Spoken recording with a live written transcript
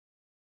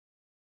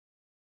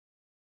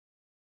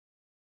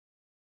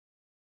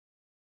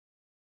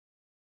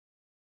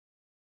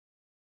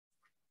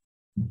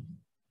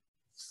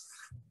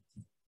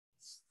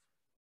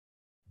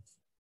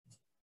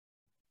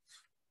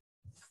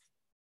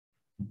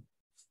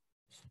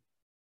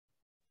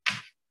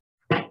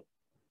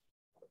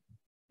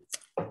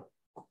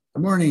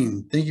Good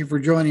morning. Thank you for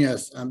joining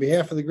us. On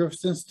behalf of the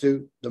Griffiss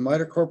Institute, the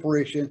MITRE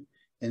Corporation,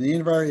 and the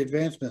Innovative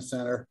Advancement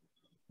Center,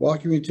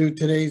 welcome you to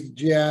today's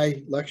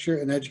GI lecture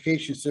and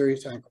education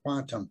series on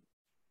quantum.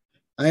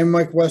 I am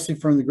Mike Westing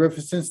from the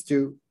Griffiss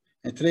Institute,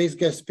 and today's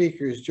guest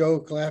speaker is Joe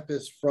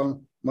Clapis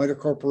from MITRE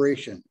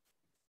Corporation.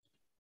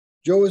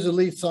 Joe is a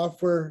lead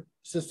software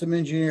system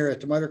engineer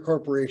at the MITRE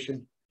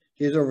Corporation.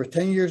 He has over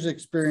 10 years of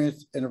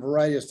experience in a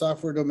variety of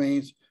software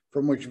domains,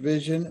 from which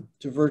vision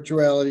to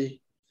virtuality,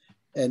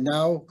 and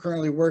now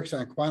currently works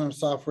on quantum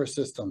software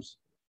systems.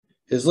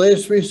 His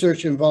latest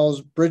research involves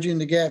bridging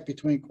the gap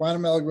between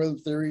quantum algorithm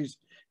theories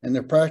and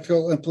their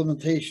practical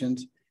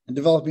implementations and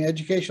developing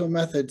educational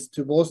methods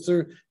to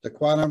bolster the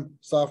quantum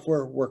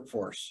software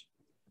workforce.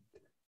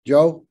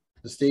 Joe,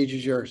 the stage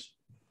is yours.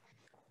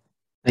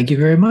 Thank you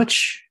very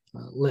much.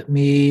 Let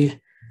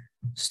me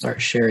start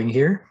sharing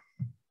here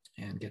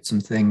and get some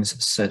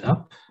things set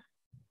up.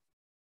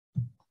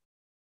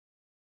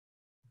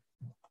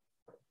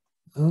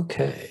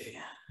 Okay.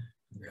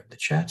 Grab the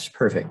chat.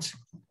 Perfect.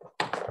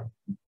 Does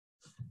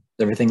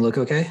everything look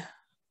okay?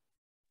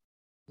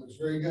 Looks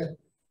very good.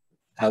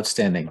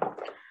 Outstanding.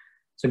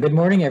 So good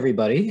morning,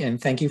 everybody, and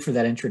thank you for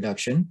that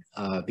introduction.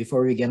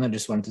 Before we begin, I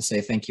just wanted to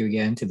say thank you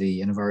again to the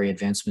Innovative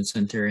Advancement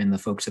Center and the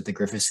folks at the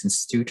Griffiss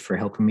Institute for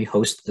helping me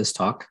host this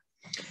talk.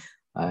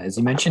 As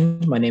you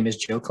mentioned, my name is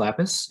Joe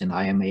Clapis, and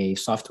I am a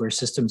software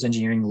systems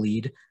engineering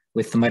lead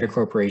with the MITRE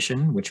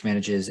Corporation, which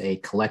manages a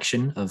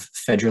collection of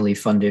federally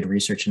funded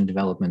research and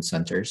development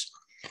centers.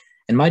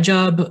 And my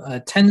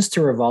job tends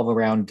to revolve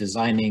around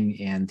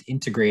designing and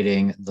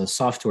integrating the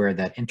software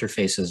that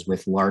interfaces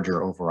with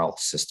larger overall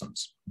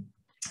systems.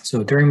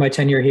 So during my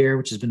tenure here,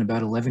 which has been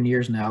about 11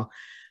 years now,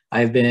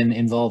 I've been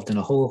involved in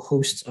a whole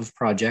host of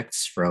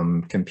projects,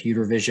 from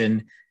computer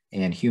vision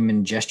and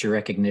human gesture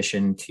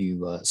recognition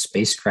to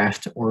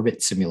spacecraft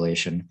orbit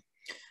simulation.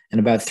 And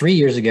about 3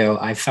 years ago,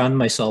 I found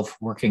myself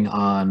working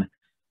on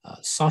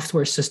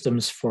software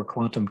systems for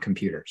quantum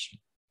computers.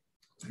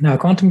 Now,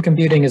 quantum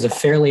computing is a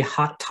fairly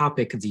hot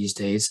topic these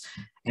days,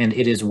 and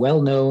it is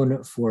well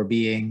known for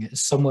being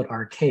somewhat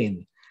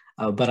arcane.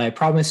 But I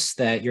promise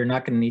that you're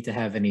not going to need to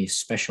have any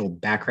special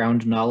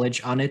background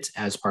knowledge on it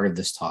as part of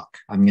this talk.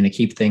 I'm going to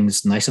keep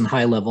things nice and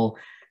high level,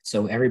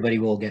 so everybody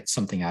will get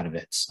something out of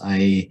it.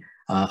 I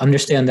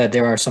understand that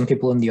there are some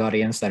people in the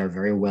audience that are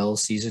very well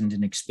seasoned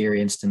and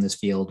experienced in this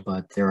field,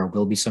 but there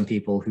will be some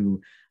people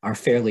who are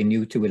fairly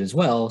new to it as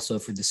well. So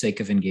for the sake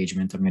of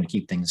engagement, I'm going to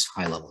keep things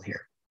high level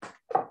here.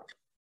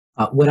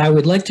 What I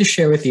would like to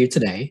share with you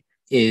today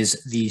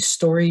is the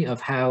story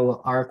of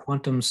how our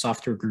quantum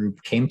software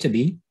group came to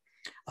be,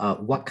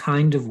 what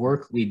kind of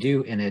work we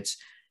do in it,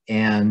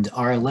 and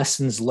our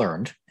lessons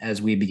learned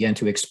as we began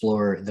to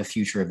explore the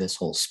future of this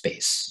whole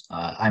space.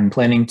 I'm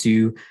planning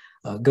to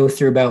go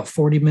through about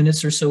 40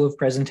 minutes or so of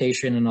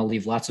presentation, and I'll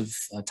leave lots of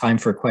time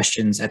for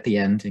questions at the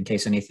end in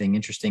case anything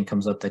interesting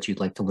comes up that you'd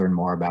like to learn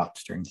more about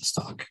during this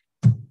talk.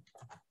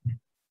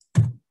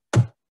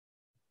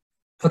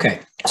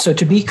 Okay, so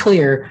to be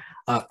clear,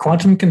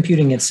 quantum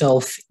computing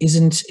itself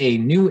isn't a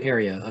new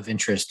area of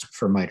interest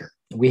for MITRE.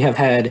 We have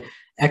had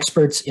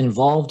experts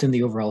involved in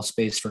the overall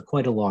space for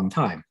quite a long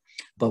time.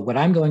 But what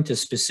I'm going to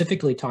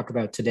specifically talk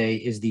about today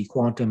is the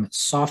quantum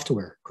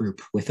software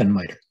group within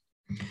MITRE.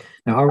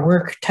 Now, our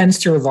work tends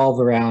to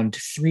revolve around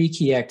three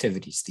key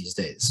activities these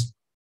days.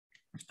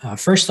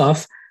 First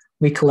off,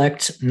 we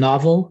collect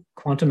novel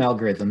quantum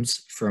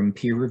algorithms from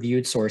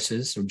peer-reviewed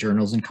sources, so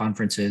journals and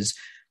conferences,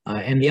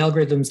 and the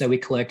algorithms that we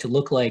collect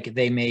look like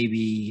they may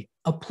be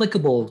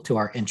applicable to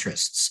our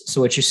interests.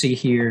 So what you see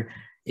here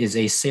is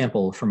a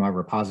sample from our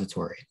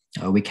repository.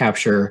 We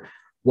capture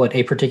what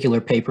a particular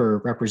paper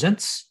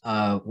represents,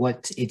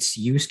 what its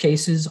use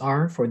cases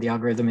are for the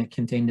algorithm it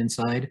contained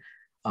inside,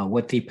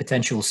 what the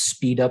potential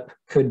speed up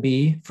could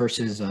be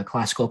versus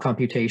classical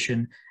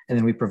computation, and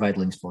then we provide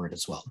links for it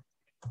as well.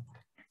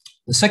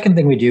 The second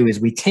thing we do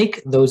is we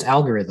take those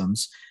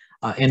algorithms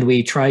and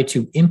we try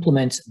to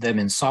implement them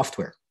in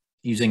software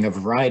using a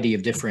variety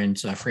of different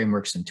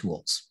frameworks and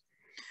tools.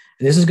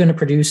 This is going to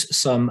produce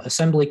some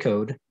assembly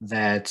code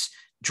that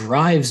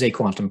drives a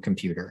quantum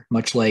computer,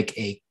 much like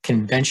a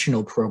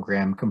conventional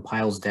program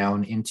compiles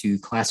down into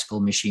classical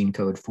machine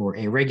code for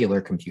a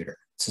regular computer.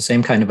 It's the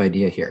same kind of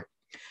idea here.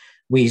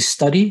 We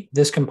study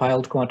this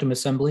compiled quantum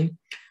assembly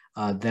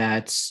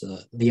that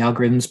the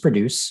algorithms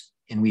produce,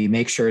 and we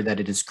make sure that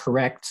it is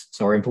correct,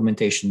 so our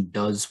implementation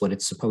does what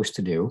it's supposed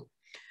to do.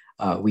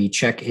 We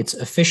check its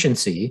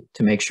efficiency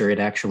to make sure it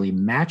actually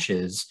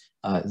matches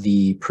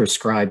the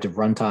prescribed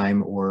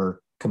runtime or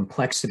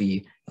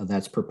complexity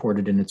that's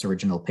purported in its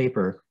original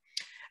paper.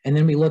 And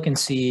then we look and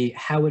see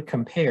how it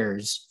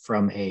compares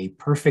from a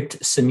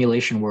perfect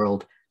simulation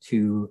world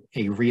to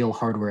a real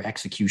hardware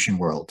execution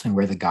world, and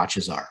where the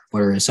gotchas are,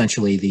 what are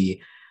essentially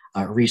the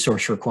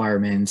resource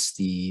requirements,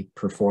 the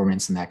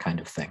performance, and that kind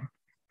of thing.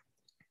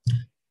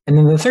 And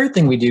then the third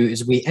thing we do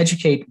is we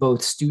educate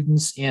both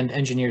students and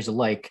engineers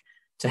alike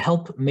to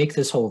help make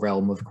this whole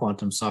realm of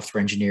quantum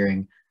software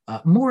engineering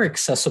more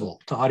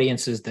accessible to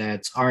audiences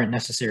that aren't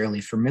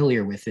necessarily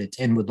familiar with it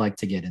and would like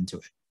to get into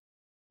it.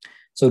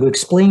 So to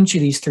explain to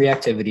you these three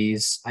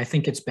activities, I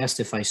think it's best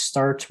if I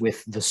start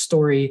with the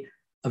story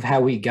of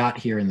how we got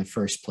here in the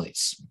first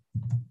place.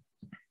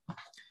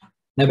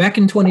 Now, back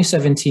in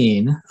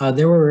 2017,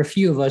 there were a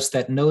few of us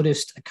that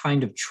noticed a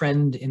kind of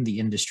trend in the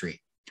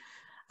industry.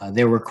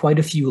 There were quite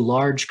a few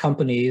large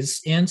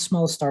companies and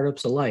small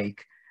startups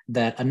alike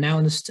that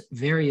announced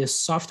various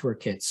software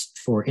kits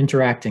for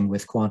interacting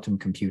with quantum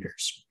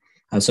computers.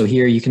 So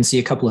here you can see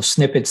a couple of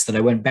snippets that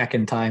I went back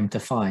in time to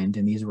find,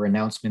 and these were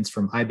announcements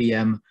from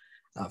IBM,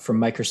 from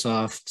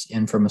Microsoft,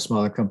 and from a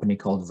smaller company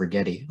called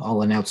Rigetti,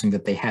 all announcing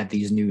that they had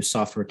these new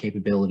software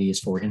capabilities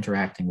for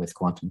interacting with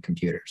quantum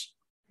computers.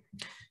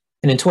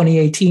 And in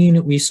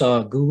 2018, we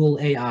saw Google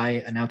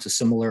AI announce a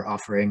similar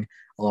offering,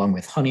 along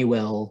with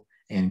Honeywell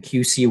and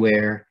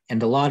QCware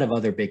and a lot of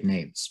other big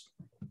names.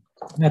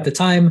 And at the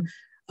time,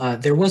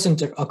 there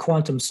wasn't a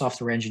quantum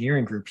software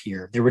engineering group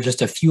here. There were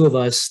just a few of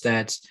us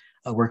that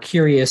were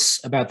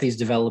curious about these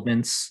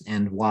developments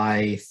and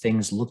why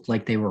things looked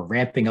like they were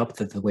ramping up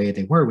the way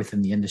they were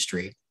within the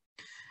industry.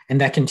 And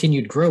that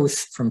continued growth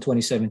from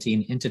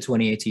 2017 into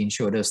 2018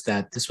 showed us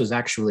that this was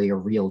actually a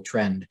real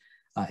trend.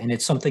 And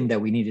it's something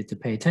that we needed to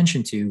pay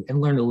attention to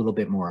and learn a little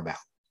bit more about.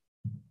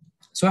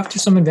 So after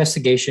some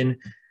investigation,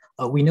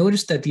 we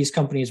noticed that these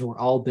companies were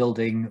all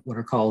building what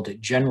are called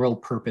general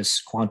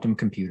purpose quantum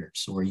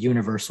computers, or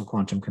universal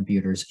quantum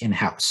computers,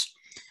 in-house.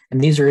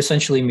 And these are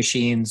essentially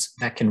machines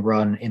that can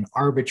run an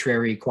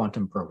arbitrary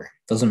quantum program.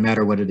 Doesn't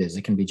matter what it is,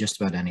 it can be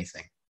just about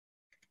anything.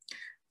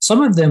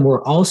 Some of them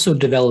were also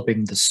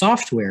developing the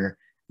software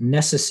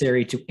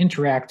necessary to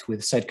interact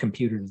with said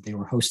computer that they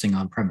were hosting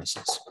on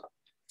premises.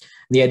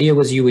 The idea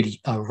was you would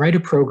write a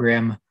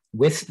program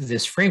with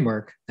this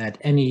framework that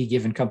any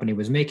given company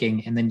was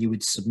making, and then you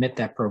would submit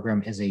that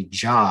program as a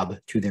job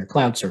to their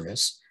cloud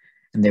service.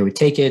 And they would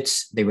take it,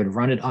 they would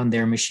run it on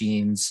their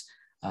machines,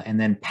 and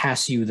then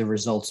pass you the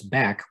results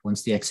back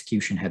once the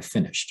execution had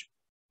finished.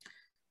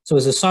 So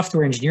as a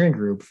software engineering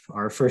group,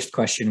 our first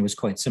question was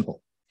quite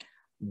simple.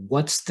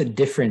 What's the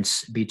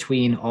difference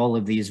between all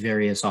of these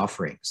various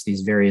offerings,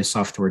 these various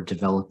software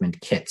development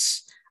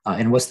kits?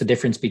 And what's the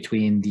difference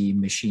between the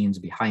machines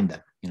behind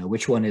them? You know,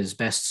 which one is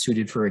best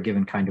suited for a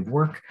given kind of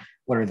work?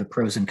 What are the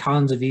pros and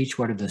cons of each?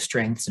 What are the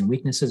strengths and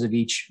weaknesses of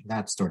each?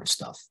 That sort of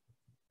stuff.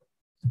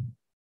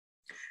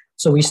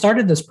 So we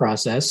started this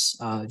process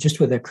just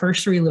with a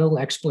cursory little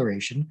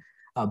exploration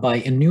by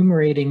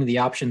enumerating the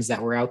options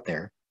that were out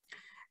there.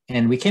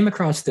 And we came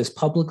across this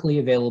publicly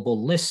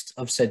available list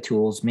of said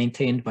tools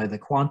maintained by the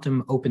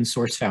Quantum Open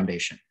Source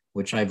Foundation,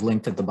 which I've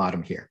linked at the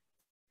bottom here.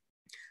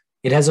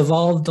 It has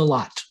evolved a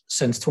lot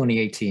since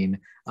 2018,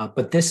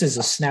 but this is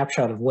a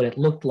snapshot of what it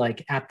looked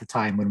like at the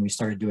time when we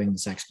started doing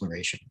this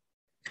exploration.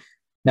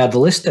 Now, the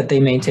list that they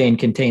maintain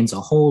contains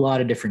a whole lot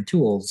of different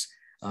tools,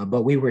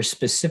 but we were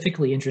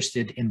specifically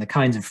interested in the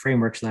kinds of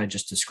frameworks that I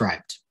just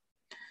described.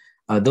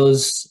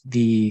 Those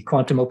the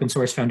Quantum Open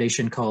Source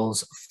Foundation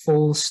calls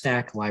full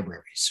stack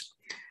libraries.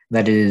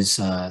 That is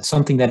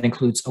something that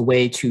includes a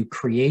way to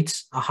create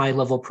a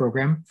high-level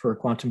program for a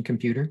quantum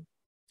computer,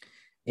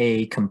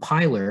 a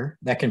compiler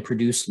that can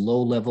produce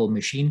low-level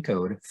machine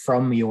code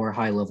from your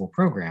high-level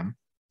program,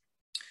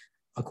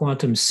 a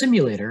quantum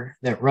simulator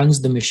that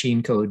runs the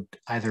machine code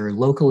either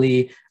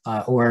locally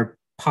or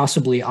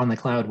possibly on the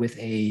cloud with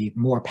a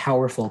more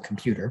powerful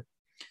computer,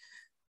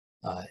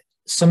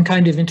 some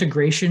kind of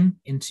integration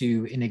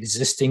into an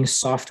existing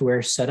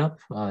software setup,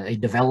 a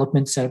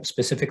development setup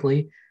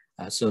specifically.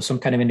 So some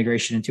kind of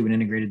integration into an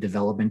integrated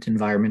development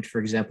environment, for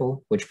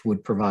example, which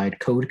would provide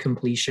code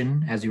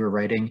completion as you were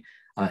writing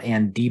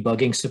and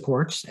debugging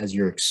support as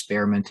you're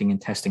experimenting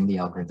and testing the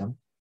algorithm.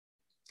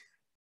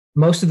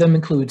 Most of them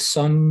include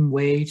some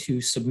way to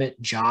submit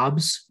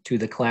jobs to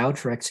the cloud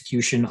for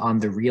execution on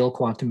the real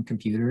quantum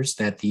computers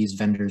that these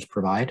vendors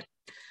provide.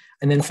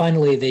 And then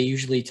finally, they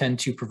usually tend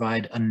to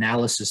provide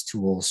analysis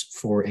tools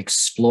for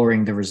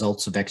exploring the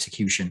results of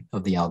execution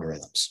of the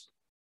algorithms.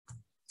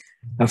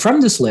 Now,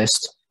 from this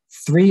list,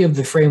 3 of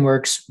the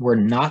frameworks were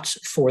not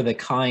for the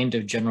kind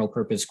of general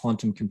purpose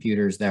quantum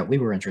computers that we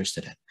were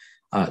interested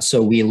in.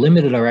 So we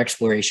limited our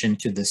exploration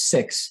to the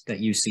 6 that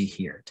you see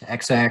here, to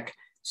EXAC,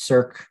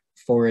 Cirq,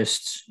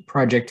 Forest,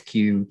 Project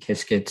Q,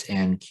 Qiskit,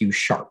 and Q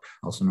Sharp,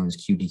 also known as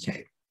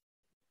QDK.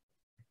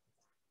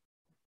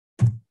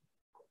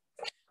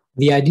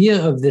 The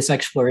idea of this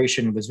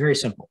exploration was very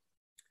simple.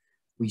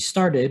 We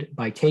started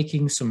by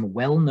taking some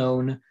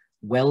well-known,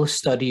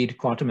 well-studied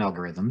quantum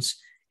algorithms,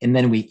 and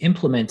then we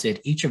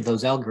implemented each of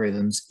those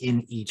algorithms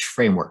in each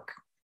framework.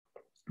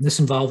 This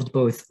involved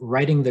both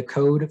writing the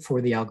code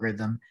for the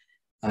algorithm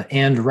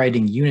and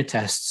writing unit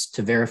tests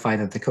to verify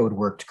that the code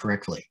worked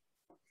correctly.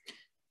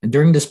 And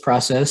during this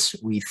process,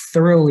 we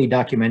thoroughly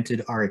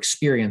documented our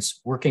experience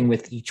working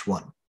with each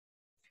one.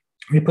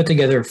 We put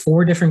together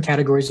 4 different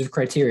categories of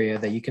criteria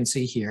that you can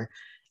see here,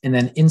 and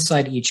then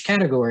inside each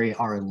category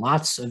are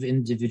lots of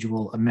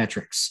individual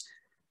metrics.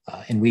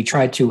 And we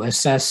tried to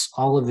assess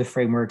all of the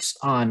frameworks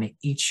on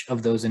each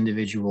of those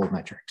individual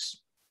metrics.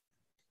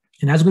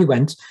 And as we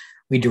went,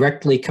 we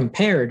directly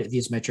compared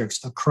these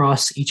metrics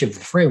across each of the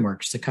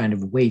frameworks to kind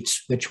of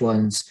weight which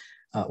ones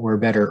were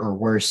better or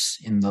worse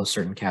in those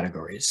certain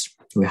categories.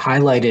 We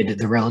highlighted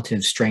the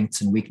relative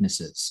strengths and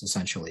weaknesses,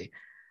 essentially.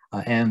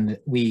 And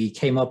we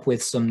came up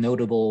with some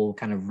notable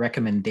kind of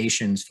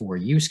recommendations for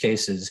use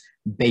cases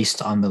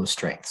based on those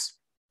strengths.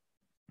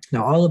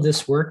 Now, all of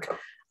this work,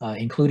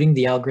 including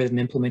the algorithm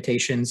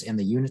implementations and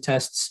the unit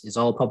tests, is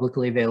all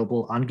publicly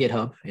available on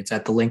GitHub. It's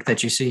at the link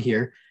that you see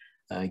here,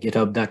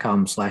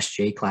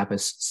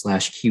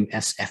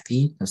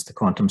 github.com/jclapis/QSFE. That's the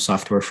Quantum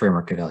Software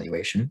Framework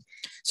Evaluation.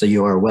 So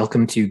you are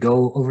welcome to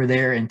go over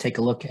there and take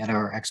a look at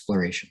our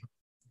exploration.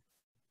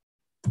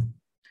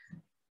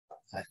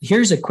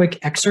 Here's a quick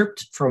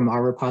excerpt from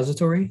our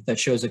repository that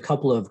shows a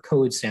couple of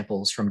code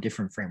samples from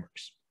different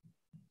frameworks.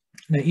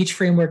 Now, each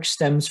framework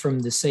stems from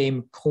the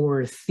same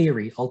core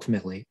theory,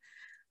 ultimately.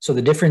 So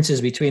the differences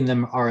between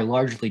them are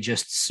largely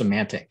just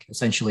semantic.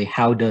 Essentially,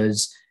 how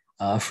does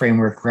a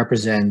framework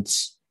represent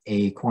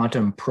a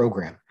quantum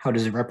program? How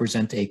does it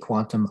represent a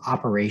quantum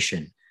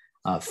operation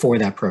for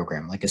that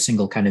program, like a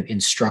single kind of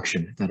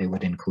instruction that it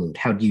would include?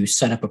 How do you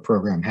set up a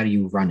program? How do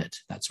you run it?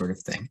 That sort of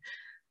thing.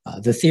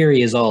 The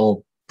theory is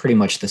all pretty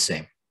much the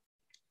same.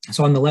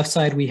 So on the left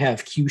side, we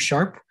have Q#.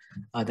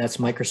 That's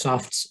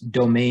Microsoft's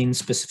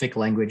domain-specific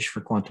language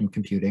for quantum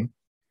computing.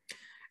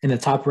 In the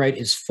top right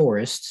is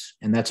Forest,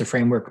 and that's a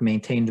framework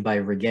maintained by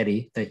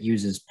Rigetti that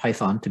uses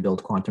Python to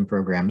build quantum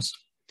programs.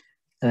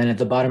 And then at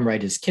the bottom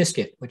right is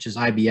Qiskit, which is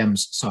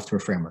IBM's software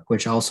framework,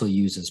 which also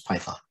uses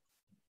Python.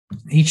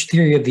 Each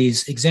three of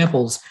these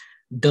examples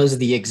does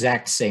the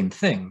exact same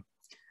thing.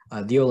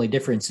 The only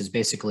difference is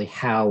basically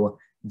how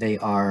they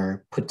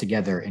are put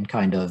together and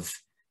kind of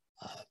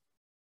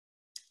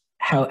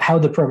how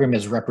the program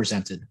is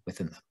represented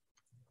within them.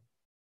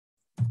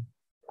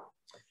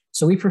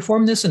 So we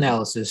performed this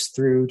analysis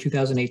through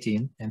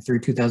 2018 and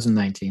through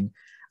 2019,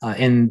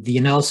 and the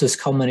analysis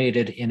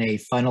culminated in a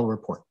final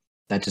report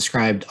that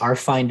described our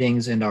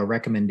findings and our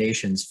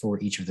recommendations for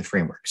each of the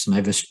frameworks. And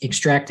I've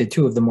extracted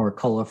two of the more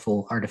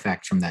colorful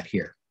artifacts from that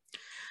here.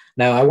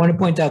 Now, I want to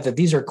point out that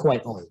these are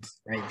quite old,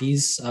 right?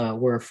 These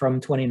were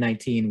from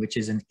 2019, which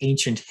is an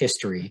ancient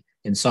history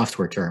in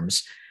software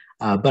terms.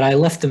 But I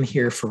left them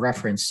here for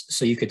reference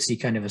so you could see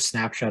kind of a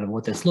snapshot of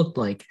what this looked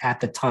like at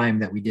the time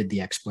that we did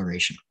the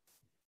exploration.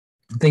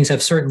 Things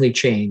have certainly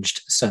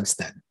changed since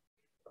then.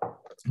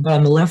 But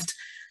on the left,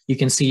 you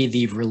can see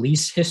the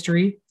release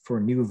history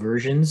for new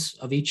versions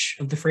of each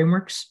of the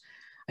frameworks.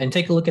 And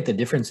take a look at the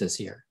differences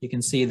here. You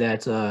can see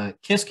that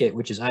Qiskit,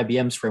 which is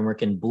IBM's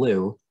framework, in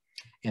blue,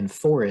 and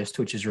Forest,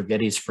 which is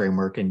Rigetti's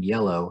framework, in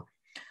yellow,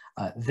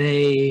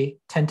 they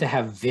tend to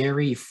have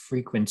very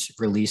frequent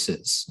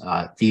releases.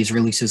 These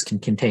releases can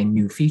contain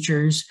new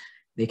features.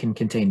 They can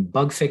contain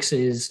bug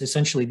fixes.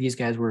 Essentially, these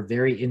guys were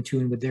very in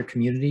tune with their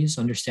communities,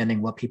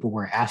 understanding what people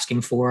were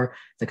asking for,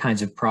 the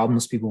kinds of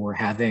problems people were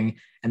having,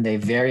 and they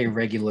very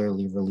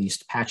regularly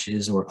released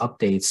patches or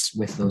updates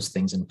with those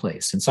things in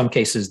place. In some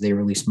cases, they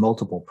released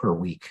multiple per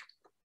week.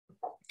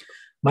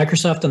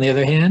 Microsoft, on the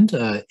other hand,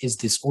 is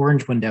this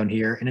orange one down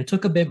here, and it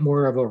took a bit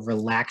more of a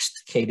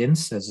relaxed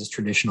cadence, as is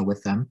traditional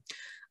with them.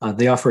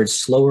 They offered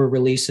slower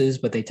releases,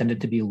 but they tended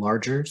to be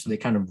larger, so they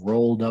kind of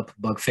rolled up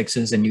bug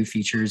fixes and new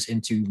features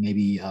into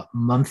maybe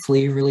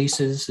monthly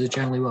releases is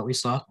generally what we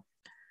saw.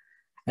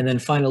 And then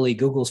finally,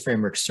 Google's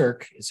framework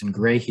Circ is in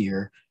gray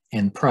here,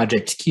 and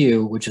Project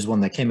Q, which is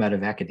one that came out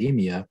of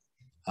academia,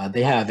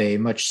 they have a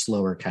much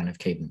slower kind of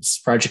cadence.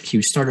 Project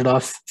Q started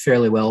off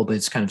fairly well, but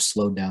it's kind of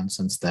slowed down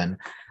since then.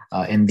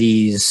 And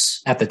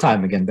these, at the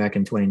time, again, back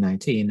in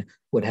 2019,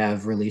 would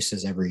have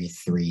releases every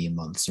 3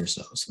 months or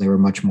so. So they were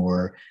much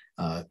more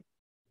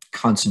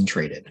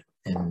concentrated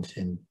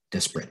and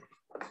disparate.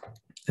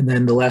 And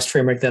then the last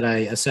framework that I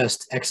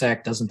assessed,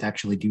 Exact, doesn't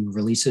actually do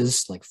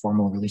releases, like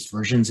formal released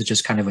versions. It's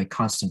just kind of a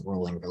constant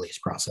rolling release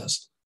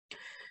process.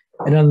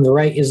 And on the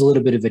right is a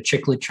little bit of a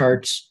chiclet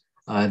chart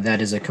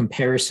that is a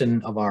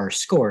comparison of our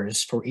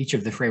scores for each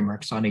of the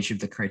frameworks on each of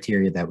the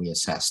criteria that we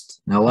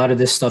assessed. Now, a lot of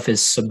this stuff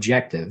is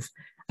subjective.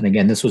 And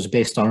again, this was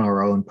based on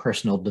our own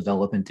personal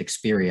development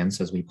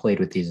experience as we played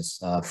with these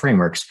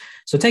frameworks.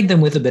 So take them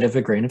with a bit of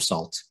a grain of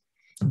salt.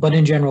 But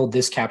in general,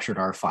 this captured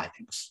our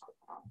findings.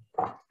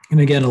 And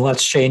again, a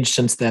lot's changed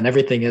since then.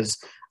 Everything has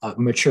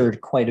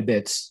matured quite a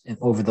bit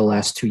over the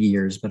last 2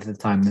 years, but at the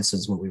time, this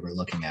is what we were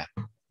looking at.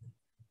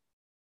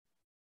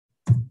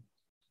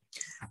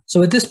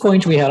 So at this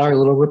point, we had our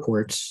little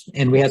report,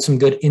 and we had some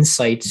good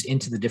insights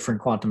into the different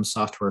quantum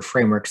software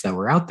frameworks that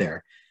were out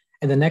there.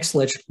 And the next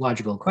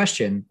logical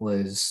question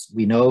was,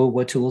 we know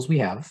what tools we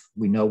have,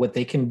 we know what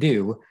they can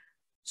do,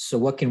 so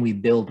what can we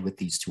build with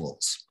these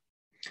tools?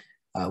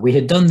 We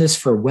had done this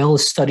for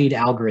well-studied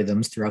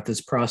algorithms throughout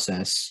this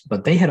process,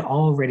 but they had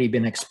already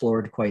been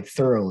explored quite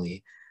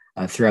thoroughly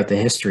throughout the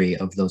history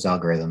of those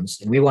algorithms.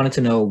 And we wanted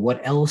to know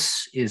what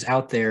else is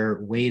out there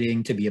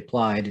waiting to be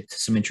applied to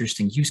some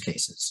interesting use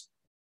cases.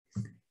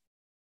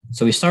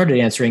 So we started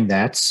answering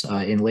that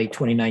in late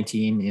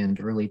 2019 and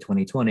early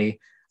 2020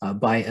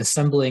 by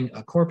assembling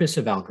a corpus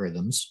of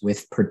algorithms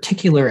with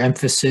particular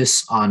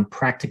emphasis on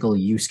practical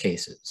use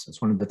cases.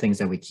 That's one of the things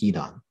that we keyed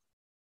on.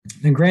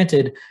 And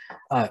granted,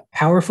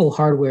 powerful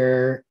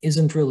hardware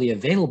isn't really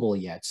available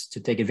yet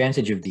to take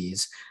advantage of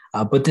these,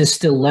 but this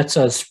still lets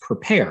us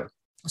prepare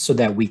so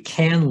that we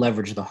can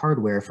leverage the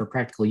hardware for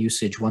practical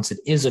usage once it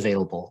is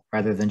available,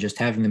 rather than just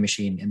having the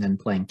machine and then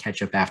playing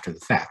catch up after the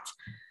fact.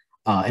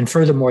 And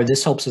furthermore,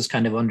 this helps us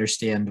kind of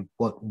understand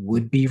what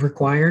would be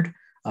required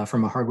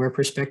from a hardware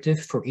perspective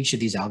for each of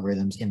these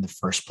algorithms in the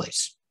first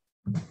place.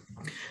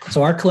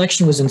 So our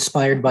collection was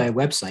inspired by a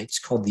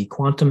website called the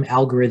Quantum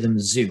Algorithm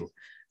Zoo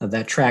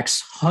that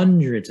tracks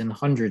hundreds and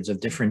hundreds of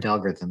different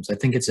algorithms. I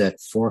think it's at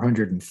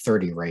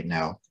 430 right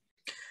now.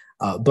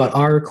 But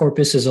our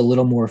corpus is a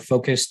little more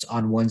focused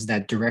on ones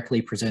that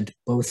directly present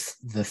both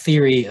the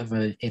theory of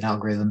an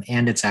algorithm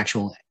and its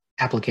actual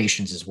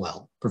applications as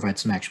well, provide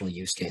some actual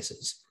use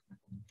cases.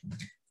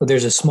 So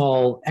there's a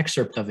small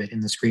excerpt of it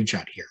in the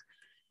screenshot here.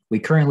 We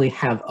currently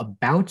have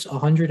about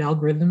 100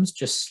 algorithms,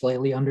 just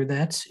slightly under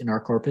that in our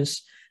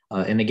corpus.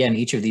 And again,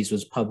 each of these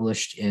was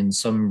published in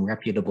some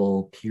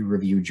reputable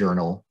peer-reviewed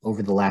journal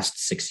over the last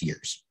 6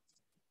 years.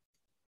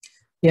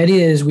 The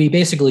idea is we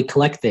basically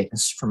collect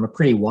things from a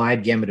pretty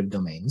wide gamut of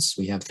domains.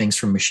 We have things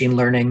from machine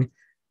learning,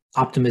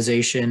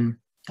 optimization,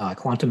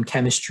 quantum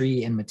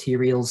chemistry and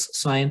materials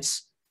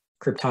science,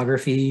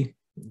 cryptography,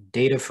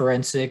 data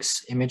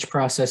forensics, image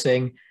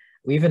processing.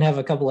 We even have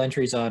a couple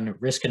entries on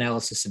risk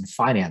analysis and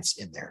finance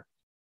in there.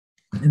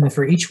 And then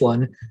for each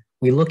one,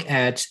 we look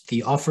at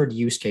the offered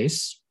use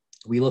case.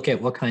 We look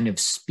at what kind of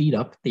speed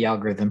up the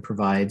algorithm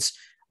provides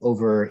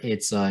over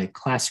its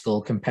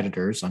classical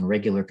competitors on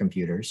regular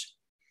computers.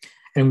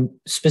 And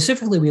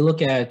specifically, we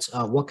look at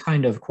what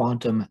kind of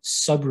quantum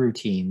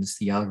subroutines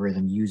the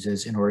algorithm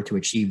uses in order to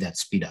achieve that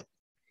speed up.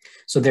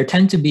 So there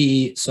tend to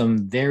be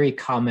some very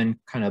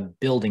common kind of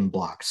building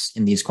blocks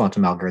in these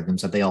quantum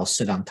algorithms that they all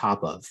sit on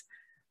top of.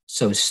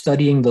 So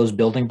studying those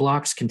building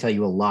blocks can tell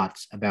you a lot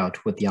about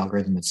what the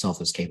algorithm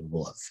itself is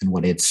capable of and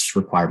what its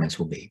requirements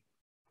will be.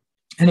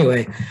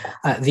 Anyway,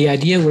 the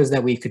idea was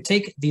that we could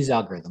take these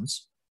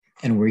algorithms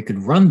and we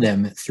could run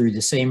them through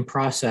the same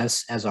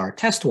process as our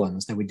test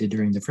ones that we did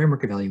during the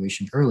framework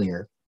evaluation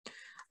earlier.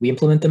 We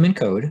implement them in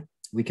code.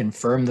 We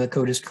confirm the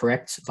code is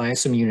correct via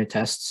some unit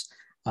tests,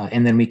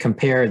 and then we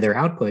compare their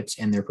outputs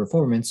and their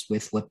performance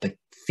with what the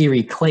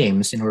theory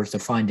claims in order to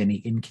find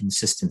any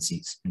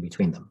inconsistencies in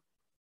between them.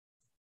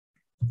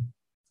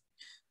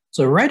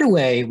 So right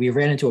away, we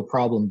ran into a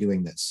problem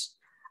doing this.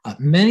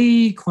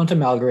 Many quantum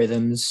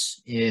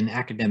algorithms in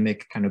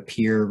academic kind of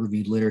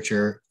peer-reviewed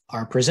literature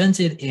are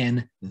presented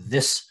in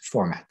this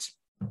format.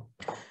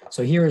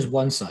 So here is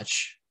one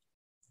such.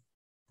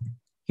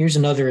 Here's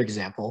another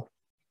example.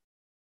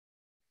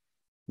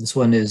 This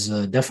one is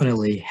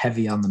definitely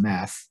heavy on the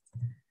math.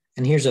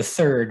 And here's a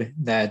third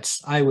that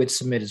I would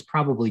submit is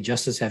probably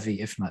just as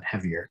heavy, if not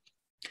heavier.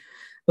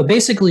 But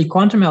basically,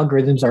 quantum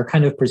algorithms are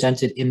kind of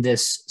presented in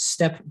this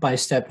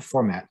step-by-step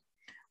format,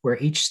 where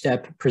each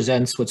step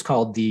presents what's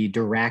called the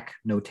Dirac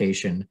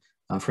notation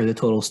for the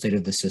total state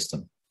of the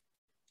system.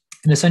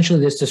 And essentially,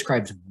 this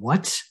describes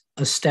what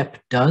a step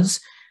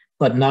does,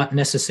 but not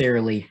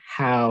necessarily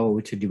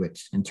how to do it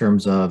in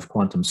terms of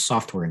quantum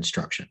software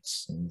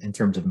instructions, in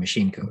terms of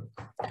machine code.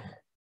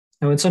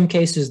 Now, in some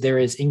cases, there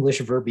is English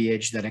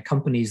verbiage that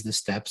accompanies the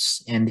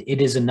steps, and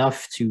it is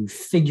enough to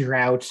figure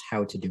out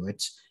how to do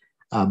it.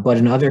 But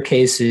in other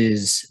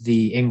cases,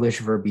 the English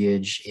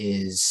verbiage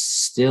is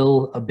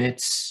still a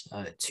bit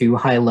too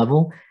high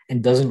level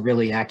and doesn't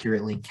really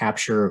accurately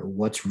capture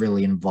what's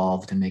really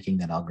involved in making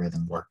that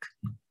algorithm work.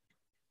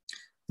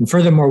 And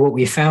furthermore, what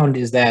we found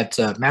is that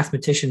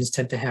mathematicians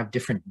tend to have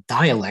different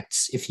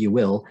dialects, if you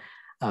will,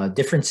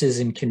 differences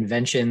in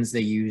conventions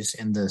they use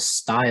and the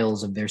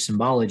styles of their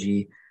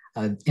symbology,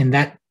 and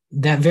that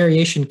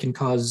variation can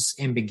cause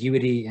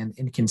ambiguity and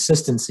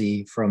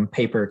inconsistency from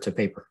paper to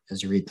paper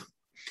as you read them.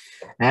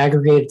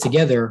 Aggregated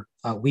together,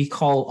 we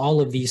call all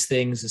of these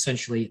things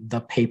essentially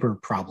the paper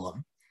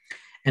problem.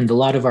 And a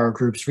lot of our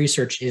group's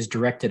research is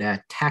directed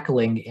at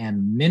tackling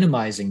and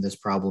minimizing this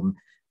problem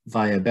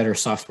via better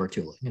software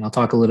tooling. And I'll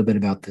talk a little bit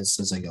about this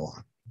as I go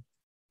on.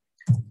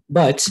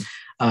 But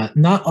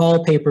not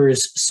all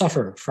papers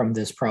suffer from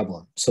this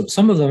problem. So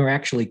some of them are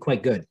actually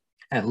quite good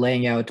at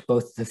laying out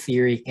both the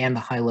theory and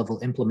the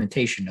high-level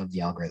implementation of the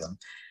algorithm.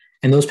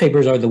 And those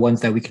papers are the ones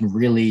that we can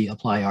really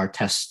apply our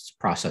test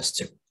process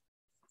to.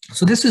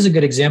 So this is a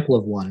good example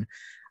of one.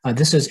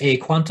 This is a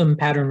quantum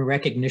pattern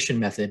recognition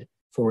method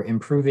for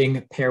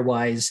improving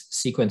pairwise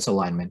sequence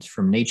alignment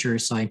from Nature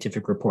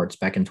Scientific Reports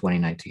back in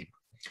 2019.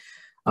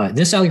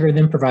 This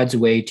algorithm provides a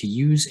way to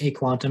use a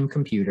quantum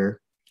computer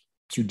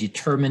to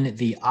determine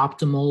the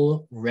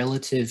optimal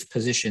relative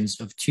positions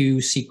of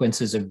two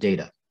sequences of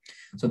data.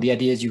 So the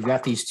idea is you've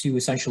got these two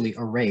essentially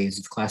arrays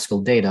of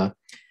classical data,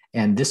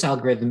 and this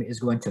algorithm is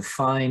going to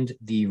find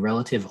the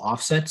relative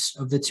offsets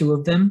of the two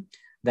of them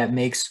that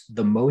makes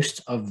the most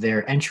of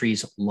their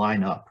entries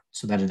line up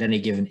so that at any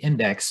given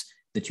index,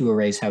 the two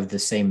arrays have the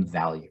same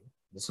value.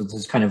 So this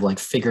is kind of like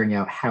figuring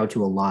out how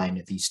to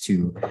align these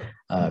two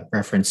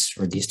reference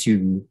or these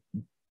two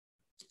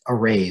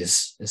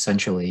arrays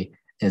essentially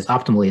as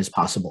optimally as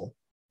possible.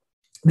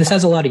 This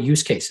has a lot of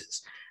use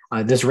cases.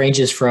 This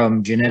ranges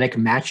from genetic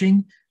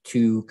matching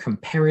to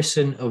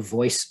comparison of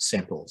voice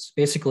samples.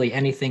 Basically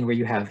anything where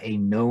you have a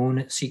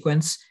known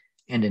sequence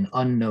and an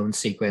unknown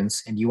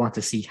sequence, and you want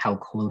to see how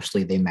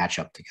closely they match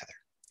up together.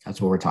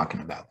 That's what we're talking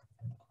about.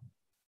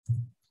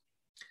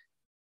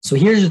 So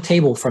here's a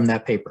table from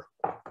that paper.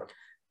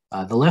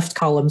 The left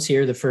columns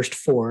here, the first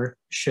four,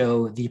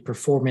 show the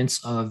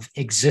performance of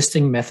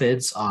existing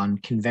methods on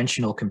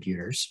conventional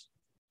computers.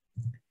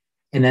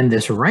 And then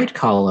this right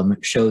column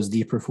shows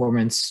the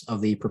performance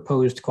of the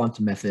proposed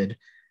quantum method,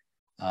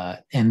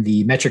 and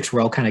the metrics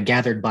were all kind of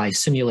gathered by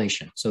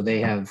simulation. So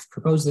they have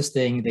proposed this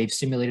thing, they've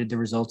simulated the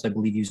results, I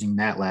believe, using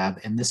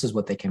MATLAB, and this is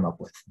what they came up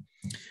with.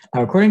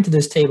 Now, according to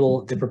this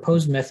table, the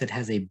proposed method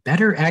has a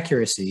better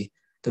accuracy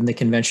than the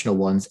conventional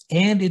ones,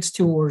 and it's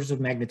 2 orders of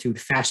magnitude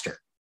faster.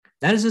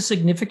 That is a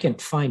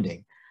significant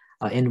finding,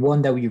 and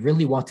one that we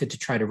really wanted to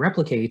try to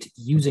replicate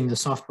using the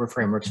software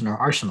frameworks in our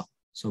arsenal.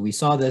 So we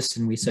saw this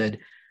and we said,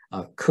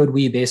 could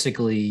we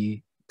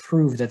basically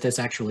prove that this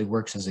actually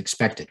works as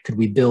expected? Could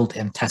we build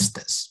and test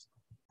this?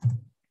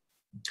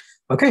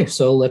 Okay,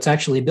 so let's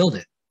actually build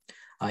it.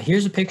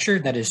 Here's a picture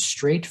that is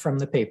straight from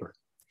the paper.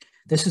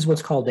 This is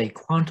what's called a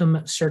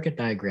quantum circuit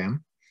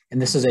diagram,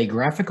 and this is a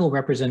graphical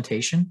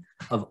representation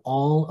of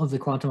all of the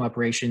quantum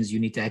operations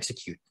you need to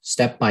execute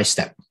step by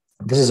step.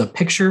 This is a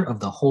picture of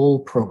the whole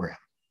program.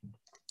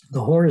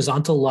 The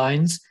horizontal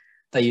lines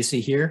that you see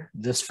here,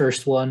 this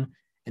first one,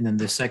 and then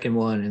the second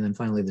one, and then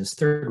finally this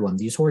third one,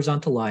 these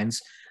horizontal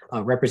lines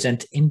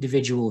represent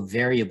individual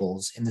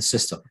variables in the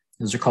system.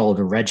 Those are called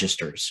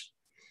registers.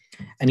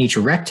 And each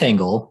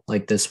rectangle,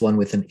 like this one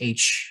with an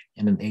H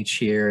and an H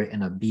here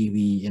and a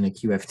BB and a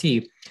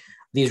QFT,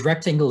 these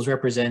rectangles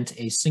represent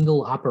a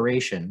single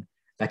operation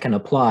that can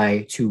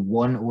apply to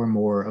one or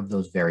more of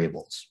those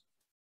variables.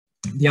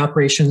 The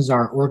operations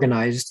are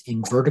organized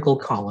in vertical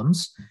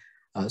columns.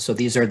 So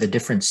these are the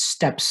different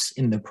steps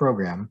in the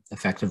program,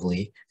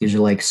 effectively. These are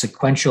like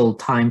sequential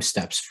time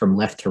steps from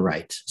left to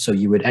right. So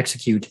you would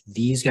execute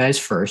these guys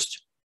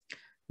first,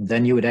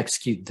 then you would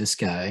execute this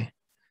guy,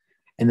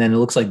 and then it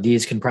looks like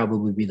these can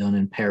probably be done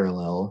in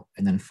parallel,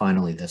 and then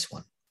finally this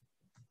one.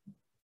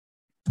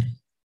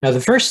 Now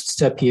the first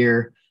step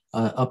here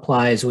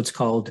applies what's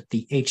called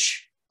the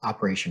H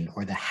operation,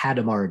 or the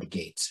Hadamard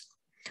gate.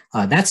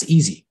 That's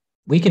easy.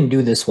 We can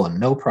do this one,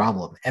 no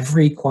problem.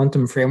 Every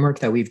quantum framework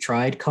that we've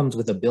tried comes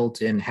with a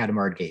built-in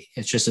Hadamard gate.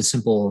 It's just a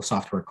simple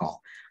software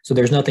call. So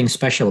there's nothing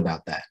special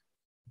about that.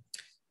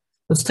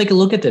 Let's take a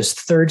look at this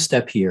third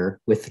step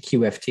here with the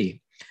QFT.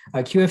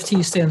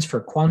 QFT stands for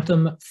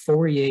Quantum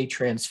Fourier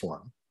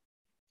Transform.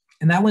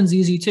 And that one's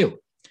easy too.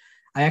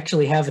 I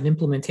actually have an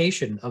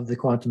implementation of the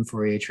Quantum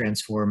Fourier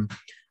Transform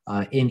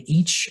in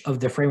each of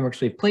the frameworks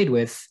we've played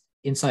with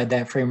inside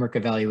that framework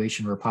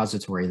evaluation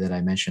repository that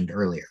I mentioned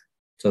earlier.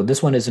 So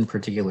this one isn't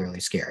particularly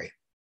scary.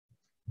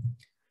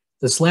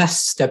 This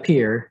last step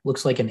here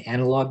looks like an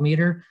analog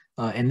meter,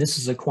 and this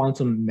is a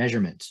quantum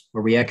measurement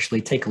where we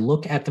actually take a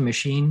look at the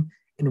machine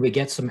and we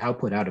get some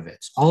output out of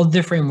it. All of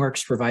the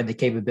frameworks provide the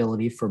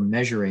capability for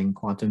measuring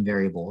quantum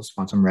variables,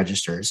 quantum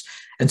registers,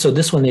 and so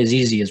this one is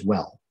easy as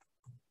well.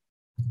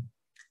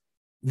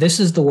 This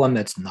is the one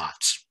that's not.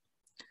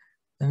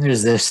 And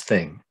there's this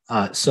thing.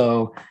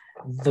 So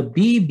the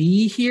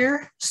BB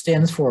here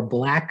stands for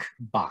black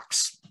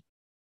box.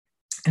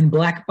 And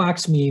black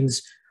box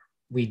means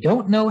we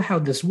don't know how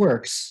this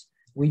works,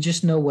 we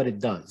just know what it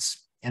does.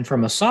 And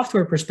from a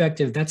software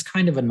perspective, that's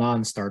kind of a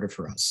non-starter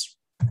for us.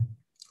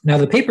 Now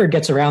the paper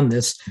gets around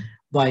this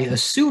by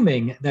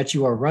assuming that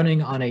you are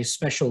running on a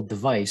special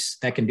device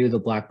that can do the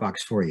black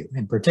box for you.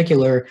 In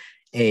particular,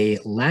 a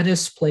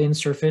lattice plane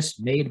surface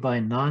made by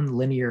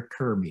nonlinear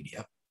Kerr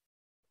media.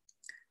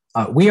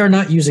 We are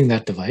not using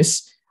that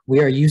device. We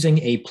are using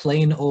a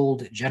plain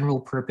old general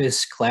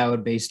purpose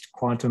cloud-based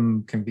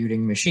quantum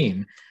computing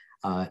machine.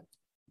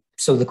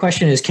 So the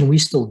question is, can we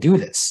still do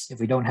this if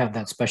we don't have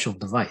that special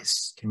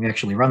device? Can we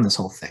actually run this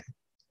whole thing?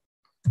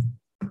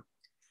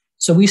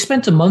 So we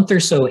spent a month or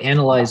so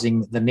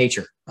analyzing the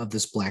nature of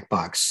this black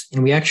box,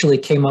 and we actually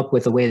came up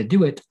with a way to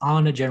do it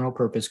on a general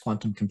purpose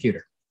quantum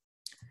computer.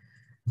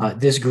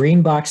 This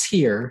green box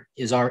here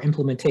is our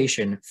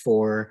implementation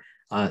for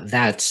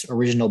that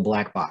original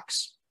black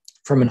box.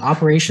 From an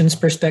operations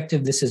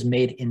perspective, this is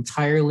made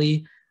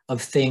entirely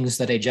of things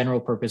that a general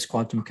purpose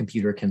quantum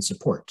computer can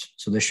support.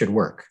 So this should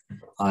work.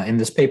 And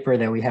this paper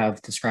that we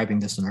have describing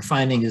this in our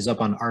finding is up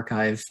on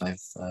archive.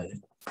 I've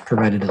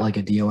provided it like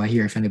a DOI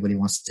here if anybody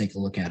wants to take a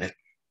look at it.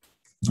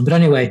 But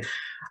anyway,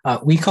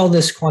 we call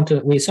this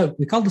quantum, we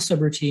call the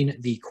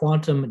subroutine the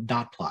quantum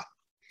dot plot,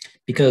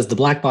 because the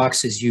black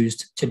box is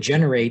used to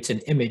generate an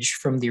image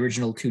from the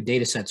original 2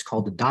 data sets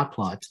called the dot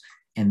plot.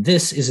 And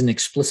this is an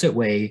explicit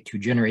way to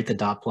generate the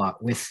dot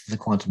plot with the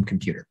quantum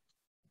computer.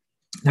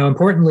 Now,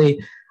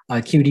 importantly,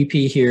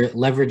 QDP here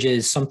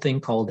leverages something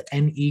called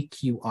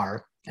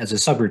NEQR as a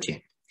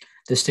subroutine.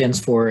 This stands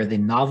for the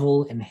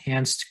Novel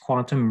Enhanced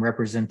Quantum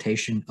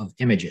Representation of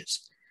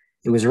Images.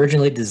 It was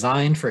originally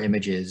designed for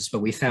images, but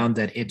we found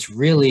that it's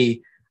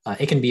really,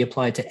 it can be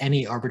applied to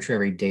any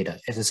arbitrary data.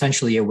 It's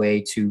essentially a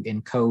way to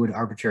encode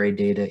arbitrary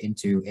data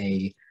into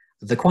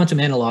the quantum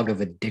analog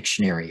of a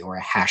dictionary or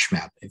a hash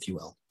map, if you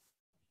will.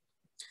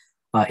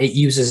 It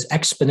uses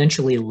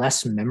exponentially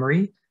less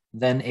memory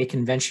than a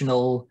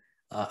conventional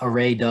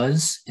array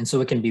does, and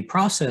so it can be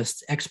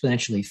processed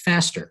exponentially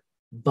faster.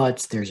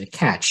 But there's a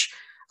catch.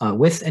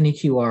 With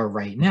NEQR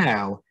right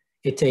now,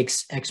 it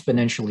takes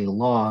exponentially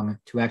long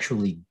to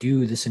actually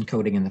do this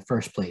encoding in the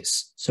first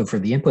place. So for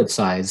the input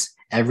size,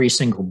 every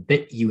single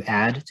bit you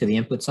add to the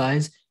input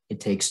size, it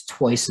takes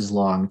twice as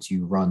long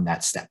to run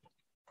that step.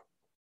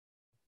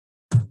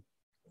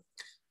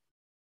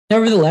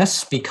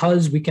 Nevertheless,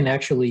 because we can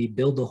actually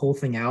build the whole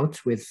thing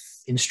out with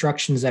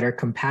instructions that are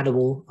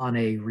compatible on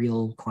a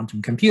real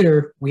quantum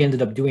computer, we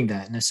ended up doing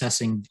that and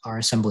assessing our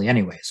assembly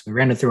anyways. We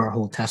ran it through our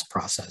whole test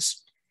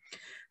process.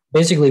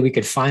 Basically, we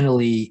could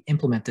finally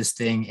implement this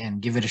thing and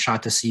give it a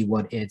shot to see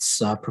what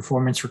its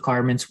performance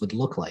requirements would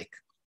look like.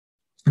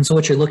 And so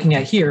what you're looking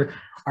at here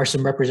are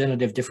some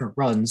representative different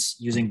runs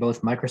using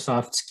both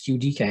Microsoft's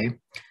QDK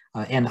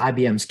and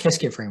IBM's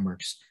Qiskit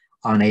frameworks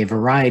on a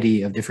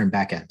variety of different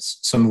backends,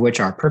 some of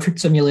which are perfect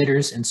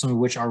simulators and some of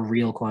which are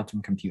real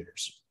quantum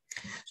computers.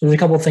 So there's a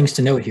couple of things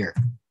to note here.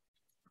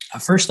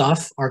 First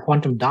off, our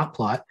quantum dot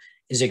plot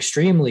is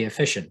extremely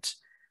efficient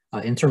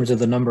in terms of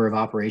the number of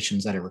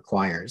operations that it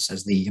requires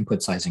as the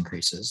input size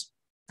increases.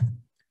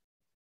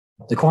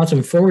 The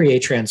quantum Fourier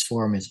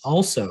transform is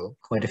also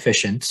quite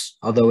efficient,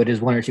 although it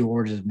is 1 or 2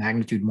 orders of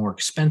magnitude more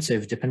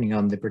expensive depending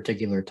on the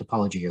particular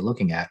topology you're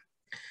looking at.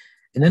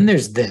 And then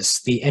there's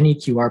this, the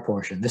NEQR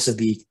portion. This is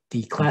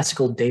the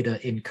classical data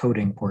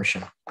encoding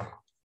portion.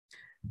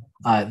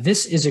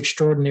 This is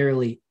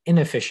extraordinarily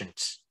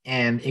inefficient,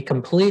 and it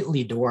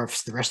completely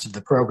dwarfs the rest of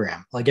the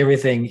program. Like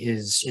everything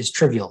is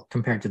trivial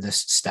compared to this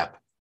step.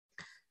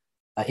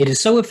 It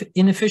is so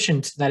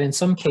inefficient that in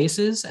some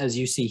cases, as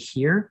you see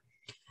here,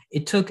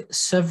 it took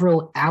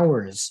several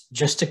hours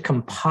just to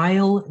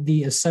compile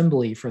the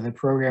assembly for the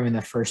program in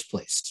the first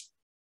place.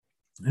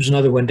 There's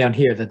another one down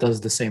here that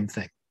does the same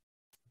thing.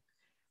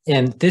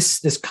 And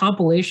this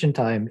compilation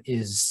time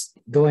is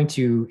going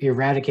to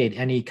eradicate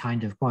any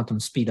kind of quantum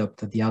speedup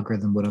that the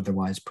algorithm would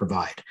otherwise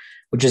provide,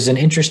 which is an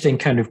interesting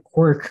kind of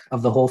quirk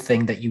of the whole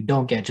thing that you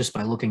don't get just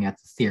by looking at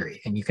the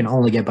theory, and you can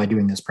only get by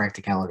doing this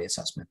practicality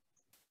assessment.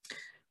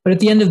 But at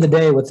the end of the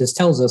day, what this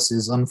tells us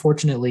is,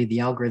 unfortunately,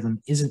 the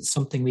algorithm isn't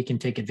something we can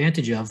take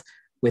advantage of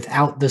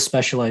without the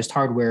specialized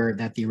hardware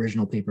that the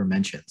original paper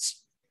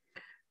mentions.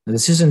 Now,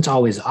 this isn't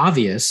always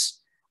obvious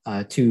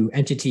to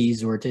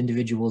entities or to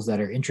individuals that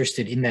are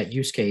interested in that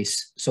use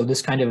case. So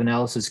this kind of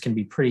analysis can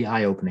be pretty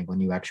eye-opening when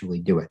you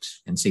actually do it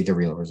and see the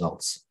real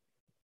results.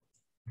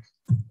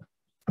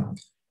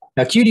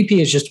 Now, QDP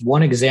is just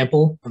one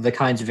example of the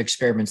kinds of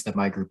experiments that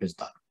my group has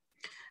done.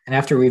 And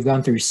after we've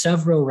gone through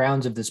several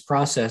rounds of this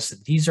process,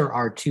 these are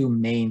our 2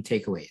 main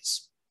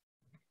takeaways.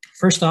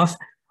 First off,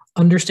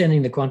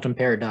 understanding the quantum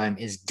paradigm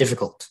is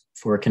difficult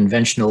for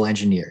conventional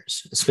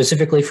engineers,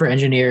 specifically for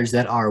engineers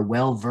that are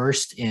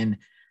well-versed in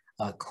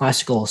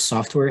classical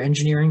software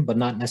engineering, but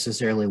not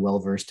necessarily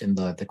well-versed in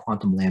the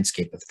quantum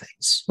landscape of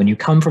things. When you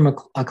come from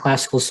a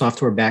classical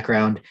software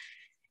background,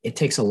 it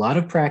takes a lot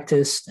of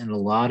practice and a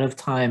lot of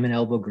time and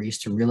elbow grease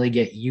to really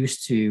get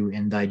used to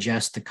and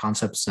digest the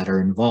concepts that are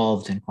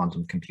involved in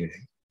quantum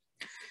computing.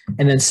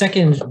 And then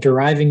second,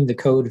 deriving the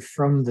code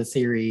from the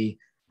theory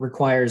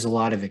requires a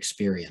lot of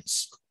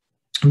experience.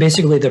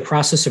 Basically, the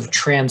process of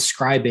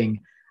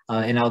transcribing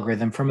an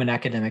algorithm from an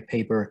academic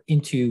paper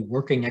into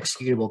working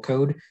executable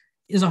code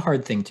is a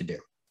hard thing to do.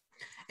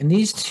 And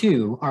these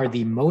 2 are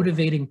the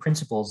motivating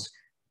principles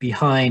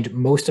behind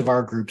most of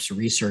our group's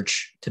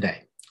research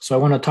today. So I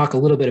want to talk a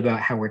little bit about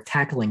how we're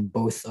tackling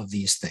both of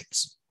these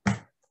things. So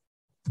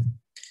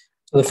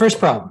the first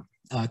problem,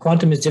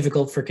 quantum is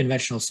difficult for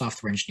conventional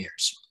software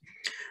engineers.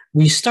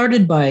 We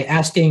started by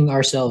asking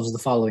ourselves the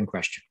following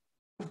question.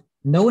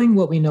 Knowing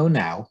what we know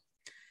now,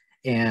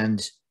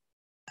 and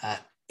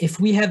if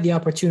we had the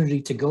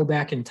opportunity to go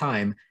back in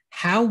time,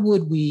 how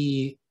would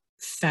we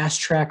fast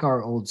track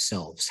our old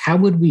selves? How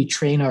would we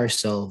train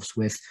ourselves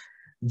with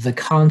the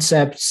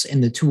concepts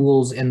and the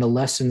tools and the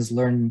lessons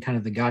learned and kind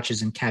of the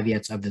gotchas and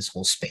caveats of this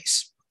whole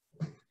space?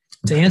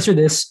 To answer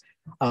this,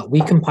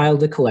 we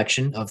compiled a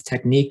collection of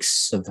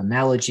techniques, of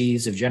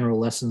analogies, of general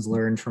lessons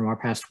learned from our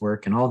past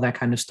work and all that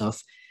kind of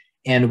stuff,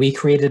 and we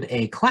created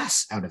a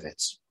class out of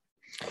it.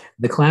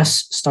 The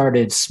class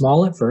started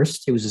small at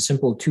first. It was a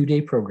simple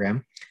 2-day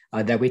program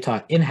that we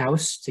taught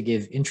in-house to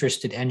give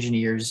interested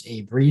engineers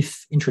a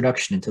brief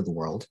introduction into the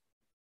world.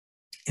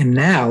 And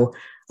now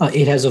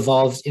it has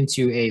evolved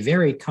into a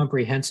very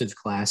comprehensive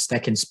class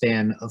that can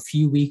span a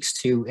few weeks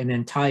to an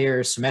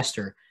entire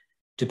semester,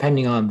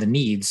 depending on the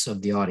needs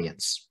of the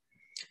audience.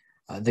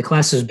 The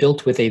class is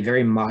built with a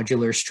very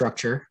modular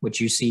structure,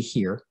 which you see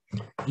here.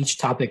 Each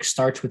topic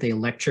starts with a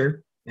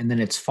lecture, and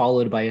then it's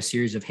followed by a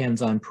series of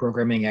hands-on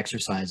programming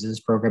exercises,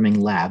 programming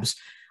labs,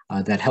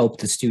 that help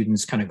the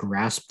students kind of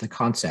grasp the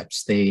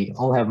concepts. They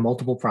all have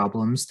multiple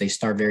problems. They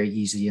start very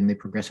easy and they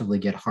progressively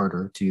get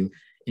harder to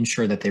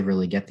ensure that they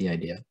really get the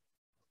idea.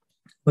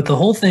 But the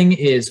whole thing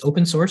is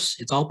open source.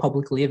 It's all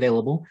publicly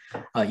available.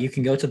 You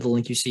can go to the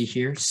link you see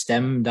here,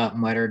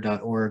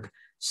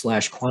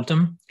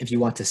 stem.mitre.org/quantum, if you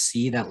want to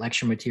see that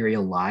lecture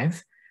material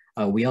live.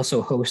 We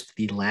also host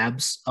the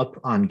labs up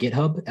on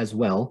GitHub as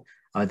well.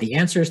 The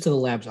answers to the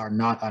labs are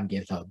not on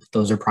GitHub.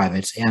 Those are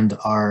private, and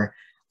are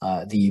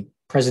the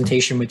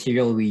presentation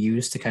material we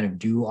use to kind of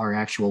do our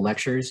actual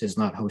lectures is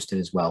not hosted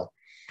as well.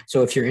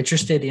 So if you're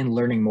interested in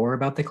learning more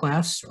about the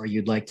class or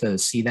you'd like to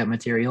see that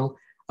material,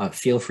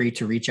 feel free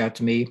to reach out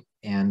to me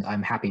and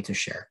I'm happy to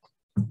share.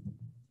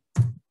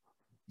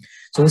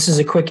 So this is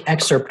a quick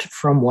excerpt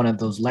from one of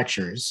those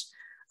lectures.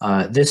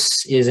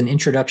 This is an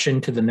introduction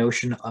to the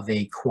notion of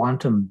a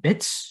quantum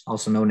bit,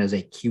 also known as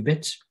a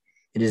qubit.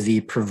 It is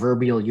the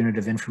proverbial unit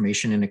of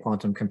information in a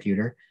quantum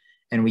computer.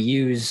 And we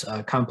use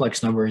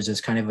complex numbers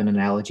as kind of an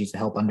analogy to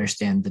help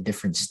understand the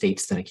different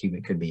states that a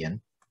qubit could be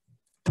in.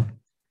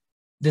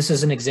 This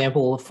is an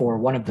example for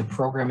one of the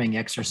programming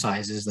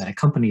exercises that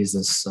accompanies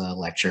this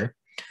lecture.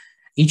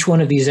 Each one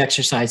of these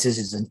exercises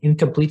is an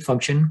incomplete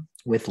function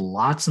with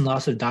lots and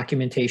lots of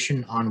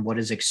documentation on what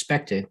is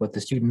expected, what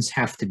the students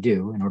have to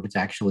do in order to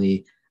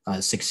actually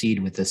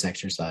succeed with this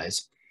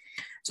exercise.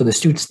 So the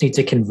students need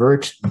to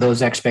convert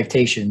those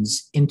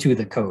expectations into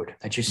the code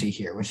that you see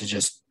here, which is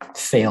just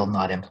fail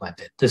not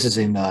implemented. This is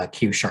in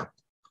Q#.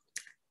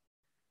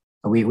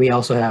 We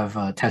also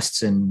have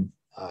tests in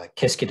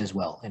Qiskit as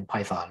well, in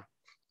Python.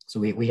 So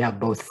we have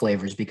both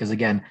flavors because,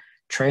 again,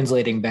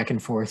 translating back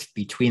and forth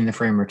between the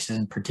frameworks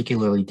isn't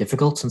particularly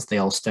difficult since they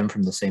all stem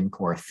from the same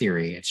core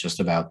theory. It's just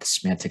about the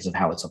semantics of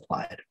how it's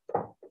applied.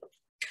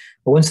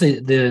 But once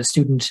the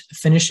student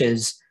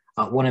finishes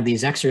one of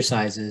these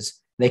exercises,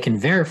 they can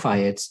verify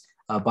it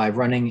by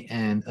running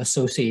an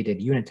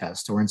associated unit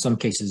test, or in some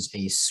cases,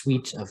 a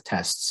suite of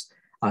tests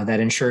that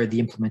ensure the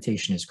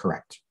implementation is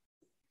correct.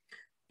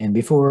 And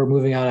before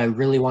moving on, I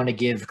really want to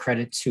give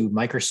credit to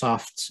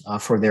Microsoft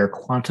for their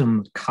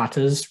quantum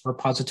katas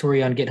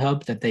repository on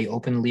GitHub that they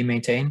openly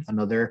maintain,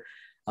 another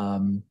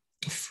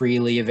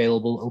freely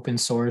available open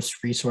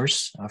source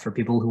resource for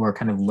people who are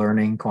kind of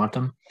learning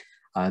quantum.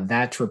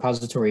 That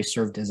repository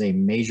served as a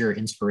major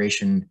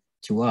inspiration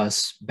to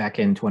us back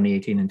in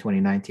 2018 and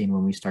 2019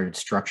 when we started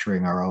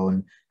structuring our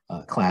own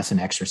class and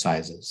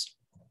exercises.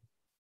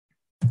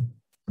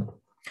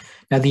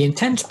 Now, the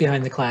intent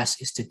behind the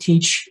class is to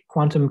teach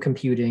quantum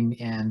computing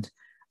and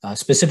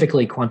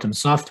specifically quantum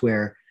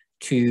software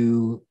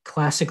to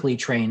classically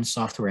trained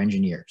software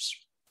engineers.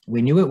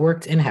 We knew it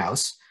worked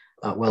in-house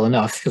well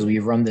enough because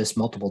we've run this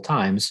multiple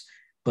times,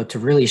 but to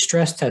really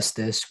stress test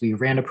this, we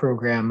ran a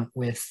program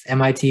with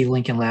MIT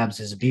Lincoln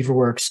Labs'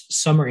 BeaverWorks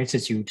Summer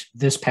Institute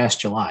this past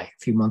July, a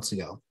few months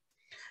ago.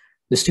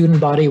 The student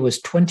body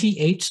was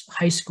 28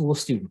 high school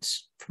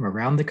students from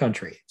around the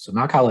country. So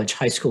not college,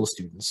 high school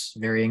students,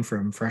 varying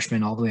from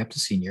freshman all the way up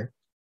to senior.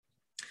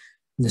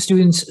 The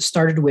students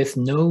started with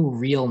no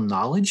real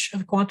knowledge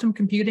of quantum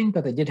computing,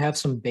 but they did have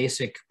some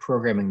basic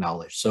programming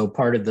knowledge. So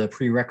part of the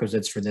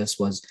prerequisites for this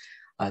was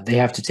they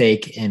have to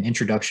take an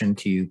introduction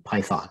to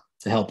Python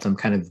to help them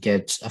kind of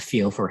get a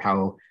feel for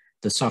how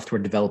the software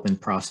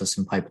development process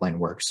and pipeline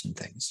works and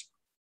things.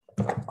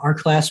 Our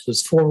class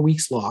was 4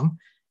 weeks long.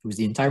 It was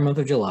the entire month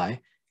of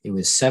July. It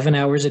was 7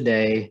 hours a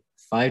day,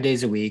 5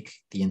 days a week.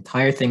 The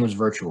entire thing was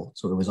virtual,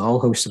 so it was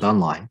all hosted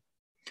online.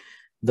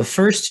 The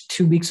first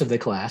 2 weeks of the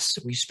class,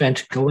 we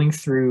spent going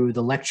through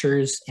the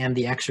lectures and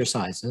the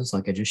exercises,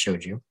 like I just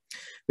showed you.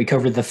 We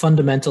covered the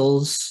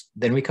fundamentals,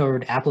 then we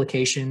covered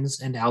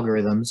applications and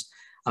algorithms,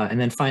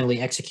 and then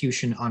finally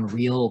execution on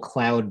real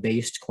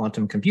cloud-based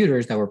quantum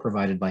computers that were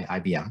provided by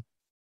IBM.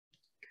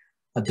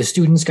 The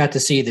students got to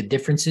see the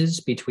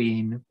differences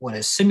between what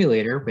a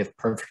simulator with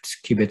perfect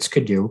qubits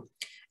could do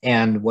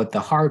and what the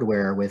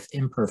hardware with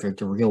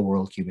imperfect or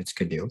real-world qubits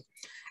could do.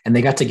 And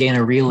they got to gain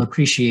a real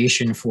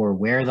appreciation for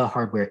where the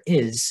hardware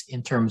is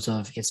in terms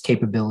of its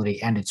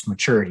capability and its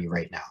maturity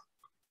right now.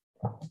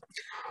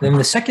 Then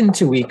the second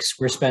 2 weeks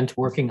were spent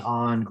working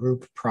on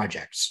group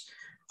projects.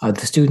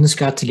 The students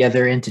got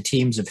together into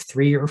teams of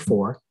 3 or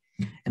 4,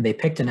 and they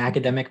picked an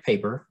academic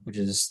paper, which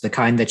is the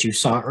kind that you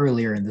saw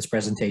earlier in this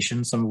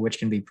presentation, some of which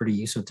can be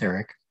pretty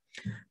esoteric.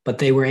 But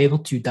they were able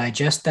to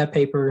digest that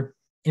paper,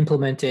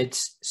 implement it,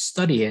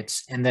 study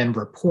it, and then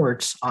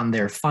report on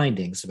their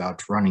findings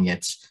about running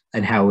it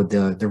and how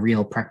the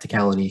real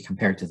practicality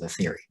compared to the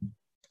theory.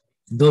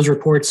 Those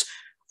reports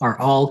are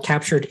all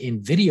captured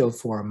in video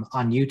form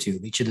on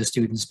YouTube. Each of the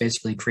students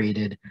basically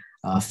created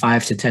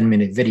 5 to 10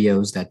 minute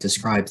videos that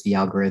describes the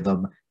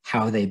algorithm,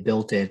 how they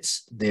built it,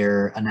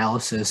 their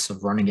analysis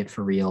of running it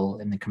for real,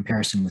 and the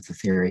comparison with the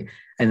theory.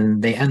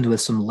 And they end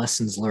with some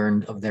lessons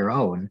learned of their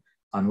own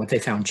on what they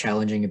found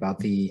challenging about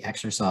the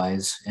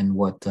exercise and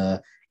what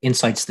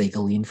insights they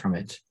gleaned from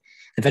it.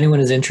 If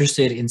anyone is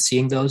interested in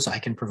seeing those, I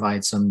can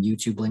provide some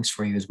YouTube links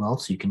for you as well,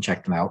 so you can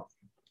check them out.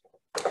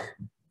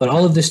 But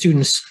all of the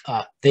students,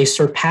 they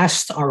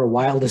surpassed our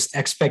wildest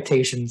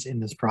expectations in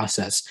this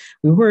process.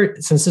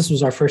 Since this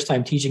was our first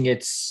time teaching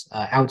it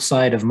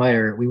outside of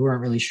MITRE, we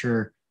weren't really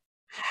sure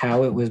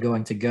how it was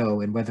going to go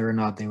and whether or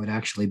not they would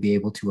actually be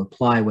able to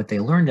apply what they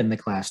learned in the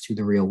class to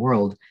the real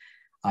world.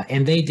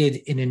 And they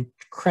did an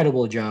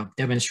incredible job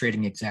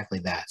demonstrating exactly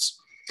that.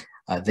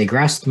 They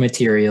grasped the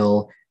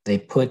material, they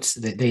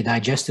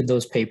digested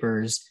those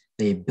papers,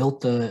 they built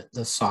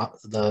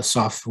the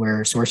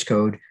software source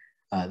code,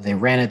 they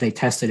ran it, they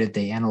tested it,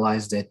 they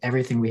analyzed it,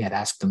 everything we had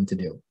asked them to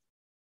do.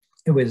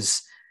 It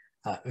was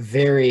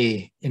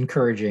very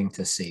encouraging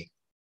to see.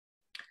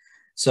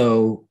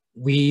 So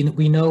we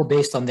know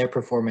based on their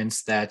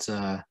performance that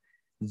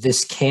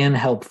this can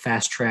help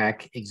fast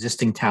track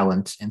existing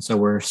talent. And so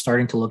we're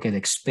starting to look at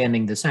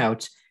expanding this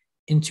out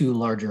into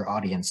larger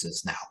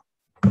audiences now.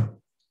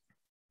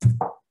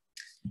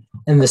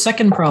 And the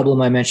second problem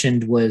I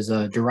mentioned was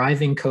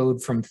deriving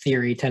code from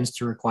theory tends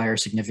to require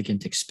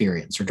significant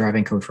experience, or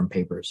deriving code from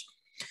papers.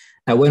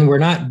 Now, when we're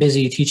not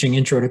busy teaching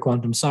Intro to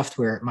Quantum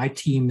Software, my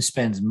team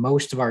spends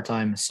most of our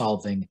time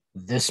solving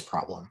this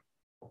problem.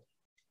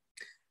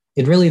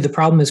 The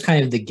problem is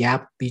kind of the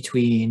gap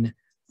between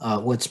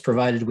what's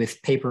provided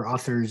with paper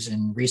authors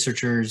and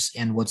researchers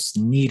and what's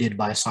needed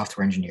by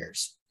software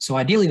engineers. So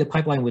ideally, the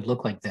pipeline would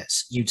look like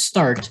this. You'd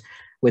start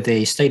with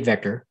a state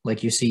vector,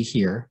 like you see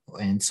here,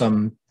 and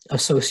some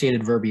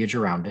associated verbiage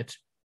around it.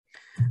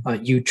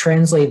 You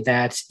translate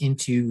that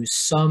into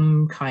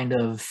some kind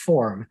of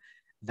form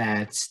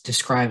that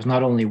describes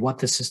not only what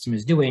the system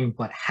is doing,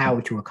 but how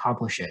to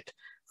accomplish it.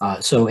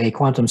 So a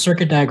quantum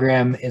circuit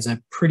diagram is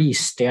a pretty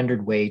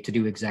standard way to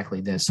do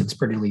exactly this. It's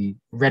pretty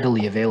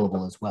readily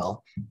available as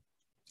well.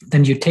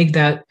 Then you take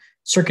that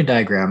circuit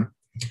diagram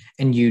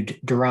and you'd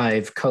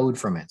derive code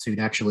from it. So you'd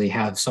actually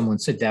have someone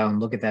sit down,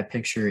 look at that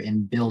picture,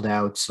 and build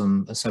out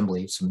some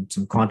assembly, some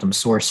quantum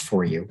source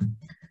for you.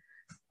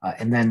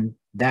 And then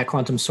that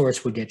quantum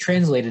source would get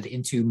translated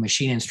into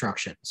machine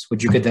instructions,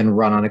 which you could then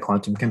run on a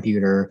quantum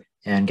computer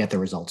and get the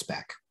results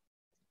back.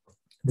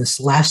 This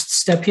last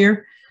step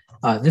here,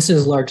 this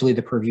is largely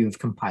the purview of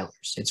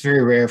compilers. It's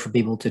very rare for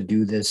people to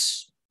do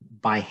this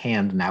by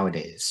hand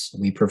nowadays.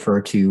 We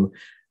prefer to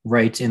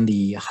write in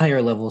the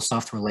higher level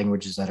software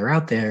languages that are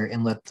out there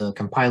and let the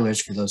compilers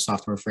for those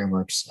software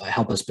frameworks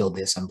help us build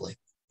the assembly.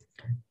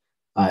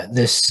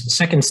 This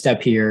second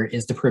step here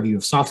is the purview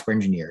of software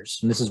engineers.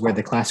 And this is where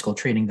the classical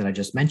training that I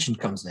just mentioned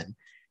comes in.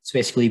 It's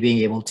basically being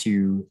able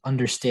to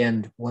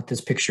understand what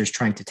this picture is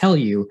trying to tell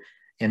you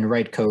and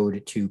write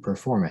code to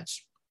perform it.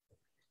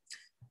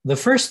 The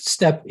first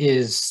step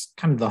is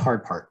kind of the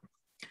hard part.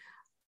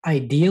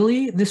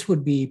 Ideally, this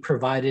would be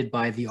provided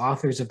by the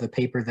authors of the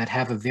paper that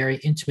have a very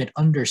intimate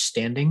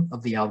understanding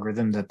of the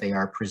algorithm that they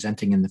are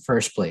presenting in the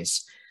first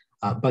place.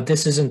 But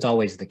this isn't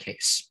always the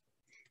case.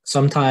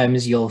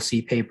 Sometimes you'll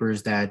see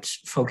papers that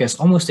focus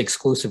almost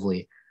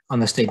exclusively on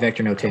the state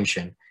vector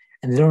notation,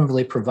 and they don't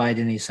really provide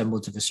any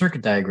semblance of a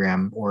circuit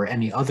diagram or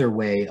any other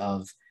way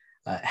of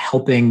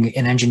helping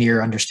an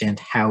engineer understand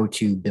how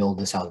to build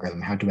this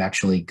algorithm, how to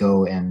actually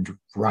go and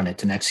run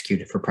it and execute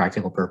it for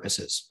practical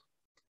purposes.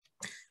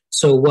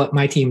 So what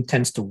my team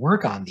tends to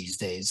work on these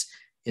days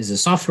is a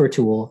software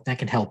tool that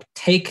can help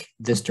take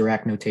this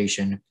direct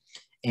notation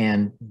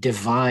and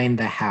divine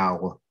the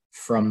how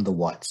from the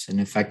what and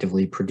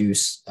effectively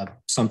produce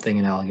something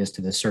analogous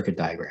to the circuit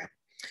diagram.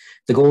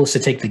 The goal is to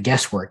take the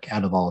guesswork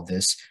out of all of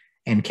this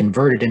and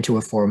convert it into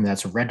a form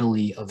that's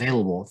readily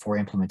available for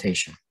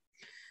implementation.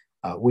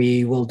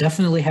 We will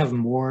definitely have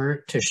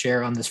more to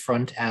share on this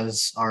front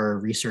as our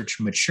research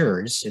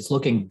matures. It's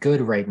looking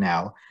good right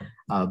now,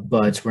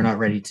 but we're not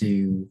ready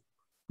to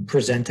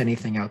present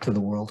anything out to the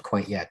world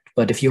quite yet.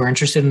 But if you are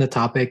interested in the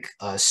topic,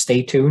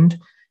 stay tuned,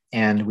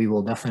 and we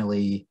will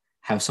definitely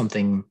have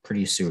something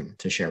pretty soon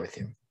to share with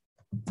you.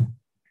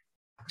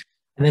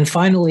 And then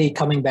finally,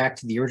 coming back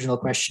to the original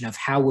question of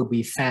how would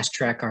we fast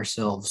track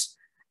ourselves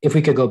if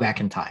we could go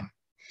back in time?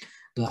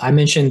 I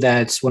mentioned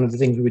that one of the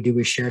things we would do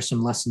is share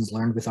some lessons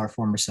learned with our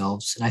former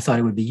selves, and I thought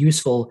it would be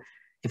useful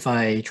if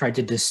I tried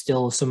to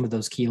distill some of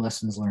those key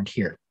lessons learned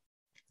here.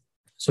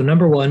 So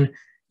number one,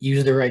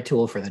 use the right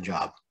tool for the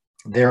job.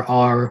 There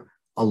are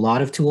a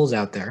lot of tools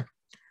out there.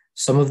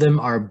 Some of them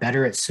are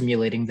better at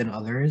simulating than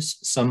others.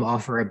 Some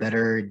offer a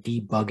better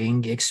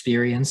debugging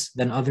experience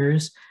than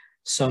others.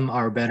 Some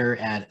are better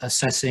at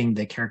assessing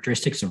the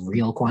characteristics of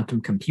real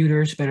quantum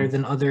computers better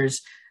than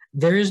others.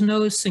 There is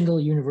no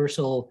single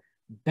universal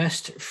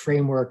best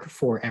framework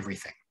for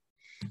everything.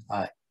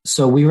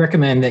 So we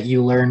recommend that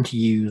you learn to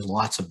use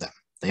lots of them.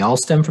 They all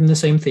stem from the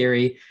same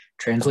theory.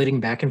 Translating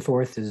back and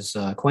forth is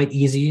quite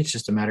easy. It's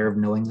just a matter of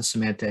knowing the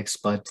semantics,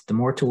 but the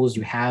more tools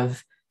you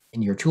have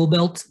in your tool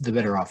belt, the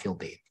better off you'll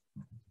be.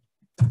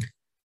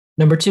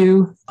 Number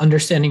two,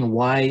 understanding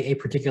why a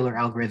particular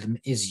algorithm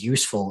is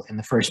useful in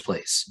the first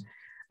place.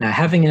 Now,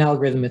 having an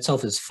algorithm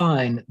itself is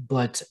fine,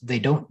 but they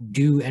don't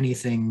do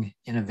anything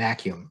in a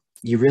vacuum.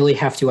 You really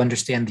have to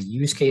understand the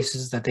use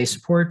cases that they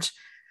support,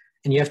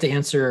 and you have to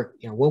answer,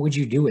 what would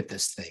you do with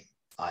this thing?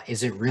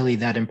 Is it really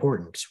that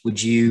important?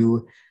 Would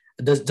you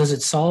Does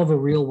it solve a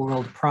real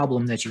world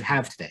problem that you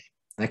have today?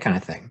 That kind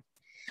of thing.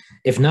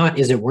 If not,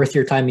 is it worth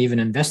your time even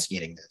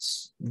investigating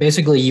this?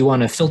 Basically, you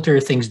want to filter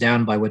things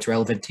down by what's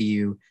relevant to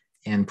you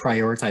and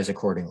prioritize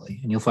accordingly.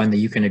 And you'll find that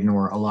you can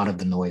ignore a lot of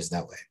the noise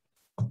that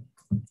way.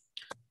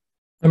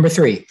 Number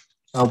 3,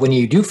 when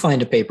you do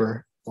find a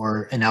paper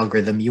or an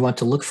algorithm, you want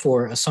to look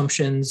for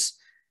assumptions,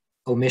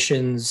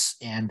 omissions,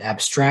 and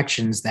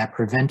abstractions that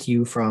prevent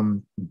you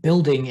from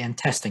building and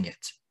testing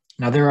it.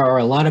 Now, there are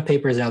a lot of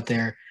papers out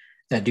there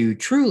that do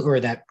true or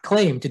that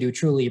claim to do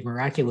truly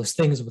miraculous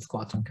things with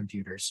quantum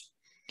computers.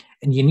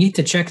 And you need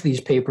to check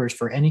these papers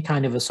for any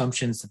kind of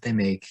assumptions that they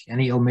make,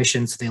 any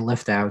omissions they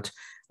left out,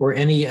 or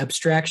any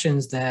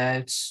abstractions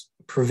that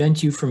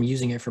prevent you from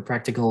using it for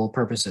practical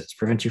purposes,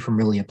 prevent you from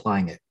really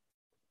applying it.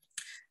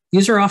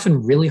 These are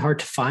often really hard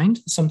to find.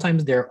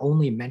 Sometimes they're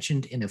only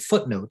mentioned in a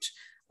footnote,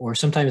 or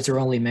sometimes they're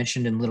only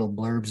mentioned in little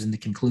blurbs in the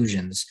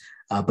conclusions,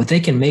 but they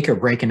can make or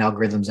break an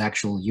algorithm's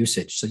actual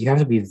usage. So you have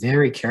to be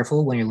very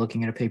careful when you're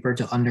looking at a paper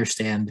to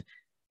understand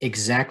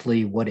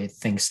exactly what it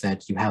thinks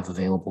that you have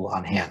available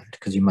on hand,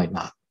 because you might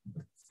not.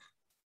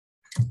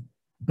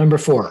 Number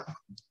 4,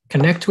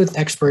 connect with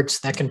experts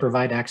that can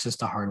provide access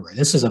to hardware.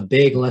 This is a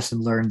big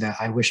lesson learned that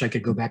I wish I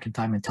could go back in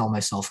time and tell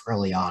myself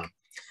early on.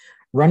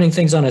 Running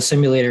things on a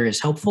simulator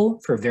is helpful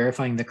for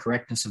verifying the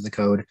correctness of the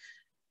code,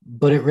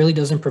 but it really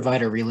doesn't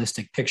provide a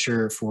realistic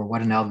picture for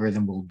what an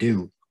algorithm will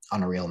do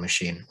on a real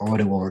machine or what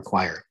it will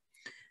require.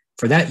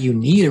 For that, you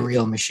need a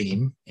real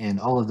machine, and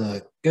all of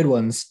the good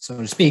ones, so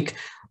to speak,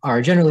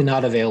 are generally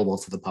not available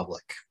to the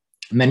public.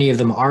 Many of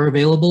them are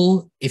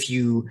available if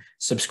you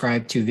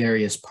subscribe to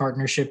various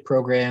partnership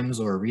programs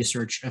or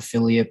research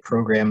affiliate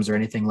programs or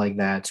anything like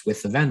that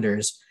with the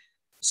vendors.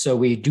 So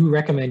we do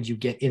recommend you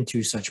get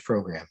into such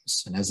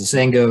programs. And as the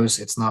saying goes,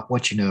 it's not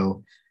what you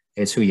know,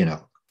 it's who you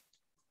know.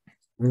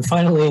 And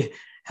finally,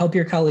 help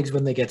your colleagues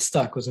when they get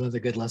stuck was another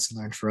good lesson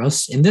learned for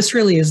us. And this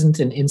really isn't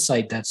an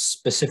insight that's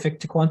specific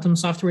to quantum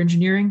software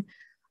engineering,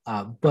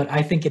 but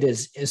I think it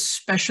is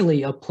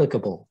especially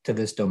applicable to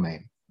this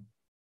domain.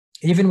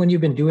 Even when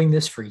you've been doing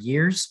this for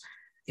years,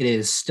 it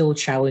is still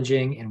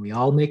challenging and we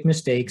all make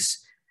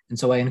mistakes. And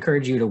so I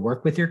encourage you to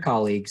work with your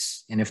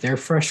colleagues. And if they're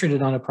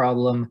frustrated on a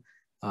problem,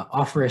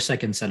 offer a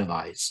second set of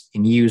eyes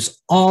and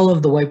use all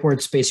of the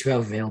whiteboard space you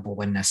have available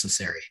when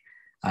necessary.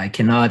 I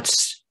cannot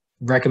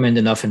recommend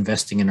enough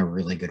investing in a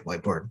really good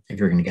whiteboard if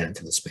you're going to get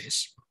into the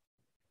space.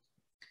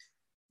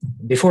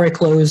 Before I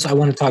close, I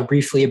want to talk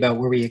briefly about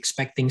where we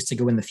expect things to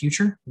go in the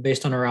future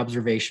based on our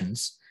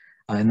observations,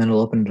 and then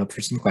I'll open it up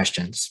for some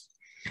questions.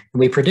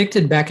 We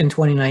predicted back in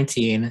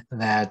 2019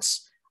 that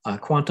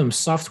quantum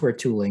software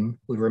tooling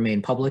would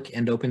remain public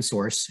and open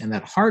source, and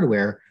that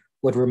hardware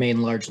would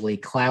remain largely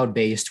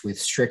cloud-based with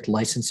strict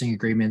licensing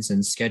agreements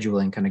and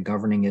scheduling kind of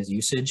governing as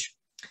usage.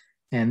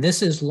 And this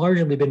has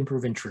largely been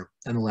proven true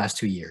in the last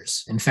 2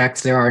 years. In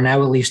fact, there are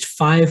now at least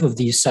 5 of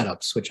these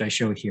setups, which I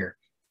show here.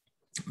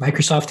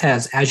 Microsoft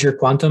has Azure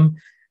Quantum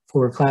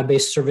for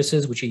cloud-based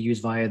services, which you use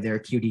via their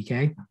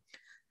QDK.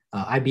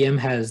 IBM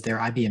has their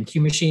IBM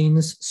Q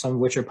machines, some of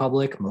which are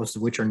public, most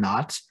of which are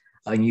not.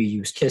 And you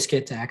use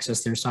Qiskit to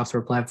access their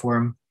software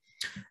platform.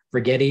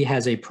 Rigetti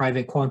has a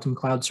private quantum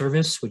cloud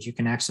service, which you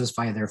can access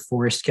via their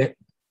Forest Kit.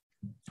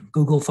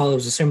 Google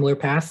follows a similar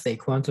path, a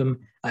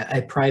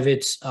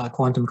private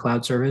quantum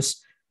cloud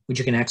service, which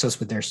you can access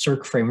with their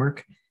Circ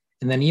framework.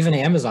 And then even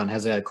Amazon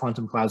has a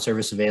quantum cloud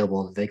service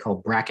available that they call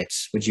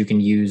Brackets, which you can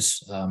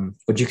use,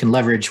 which you can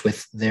leverage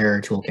with their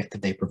toolkit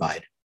that they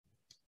provide.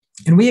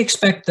 And we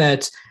expect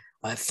that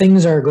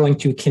things are going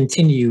to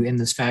continue in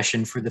this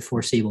fashion for the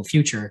foreseeable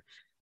future,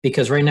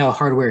 because right now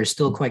hardware is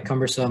still quite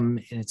cumbersome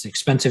and it's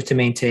expensive to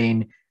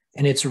maintain,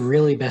 and it's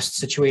really best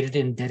situated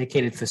in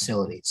dedicated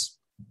facilities.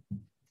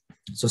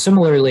 So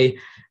similarly,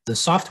 the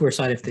software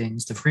side of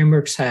things, the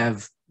frameworks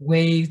have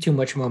way too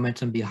much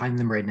momentum behind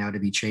them right now to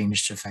be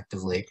changed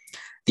effectively.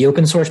 The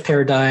open source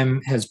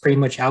paradigm has pretty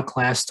much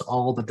outclassed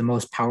all but the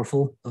most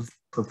powerful of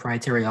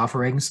proprietary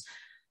offerings.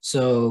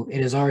 So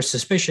it is our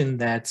suspicion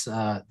that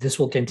this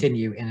will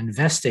continue, and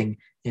investing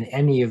in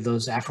any of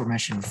those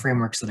aforementioned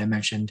frameworks that I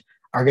mentioned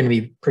are going to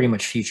be pretty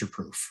much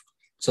future-proof.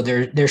 So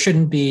there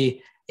shouldn't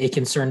be a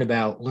concern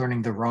about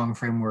learning the wrong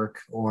framework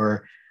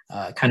or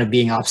kind of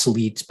being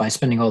obsolete by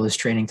spending all this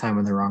training time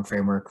on the wrong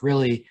framework.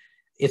 Really,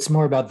 it's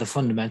more about the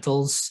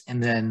fundamentals,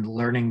 and then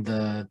learning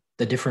the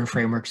different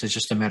frameworks is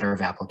just a matter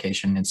of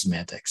application and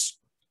semantics.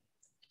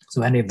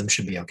 So any of them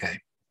should be okay.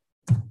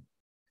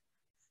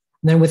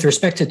 And then with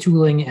respect to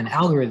tooling and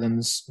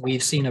algorithms,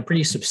 we've seen a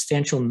pretty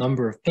substantial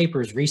number of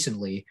papers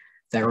recently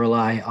that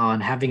rely on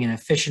having an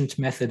efficient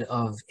method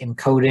of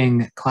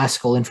encoding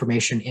classical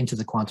information into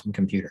the quantum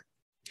computer.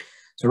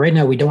 So right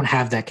now we don't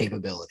have that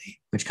capability,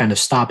 which kind of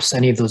stops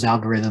any of those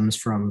algorithms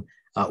from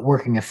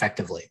working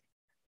effectively.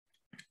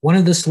 One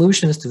of the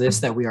solutions to this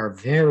that we are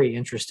very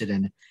interested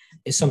in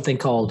is something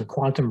called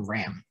quantum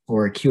RAM,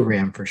 or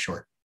QRAM for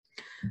short.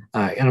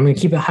 And I'm going to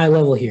keep it high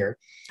level here,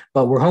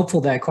 but we're hopeful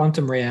that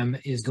quantum RAM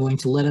is going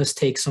to let us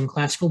take some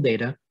classical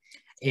data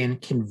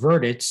and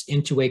convert it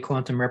into a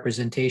quantum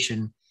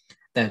representation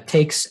that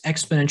takes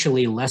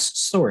exponentially less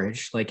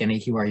storage, like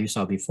NAQR you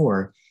saw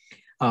before,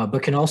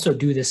 but can also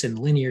do this in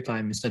linear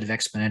time instead of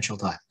exponential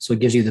time. So it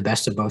gives you the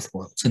best of both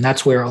worlds. And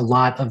that's where a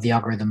lot of the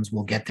algorithms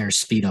will get their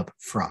speed up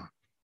from.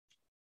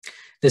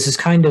 This is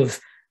kind of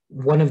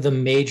one of the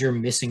major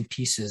missing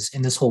pieces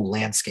in this whole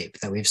landscape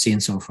that we've seen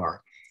so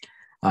far.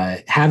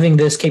 Having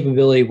this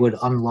capability would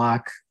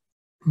unlock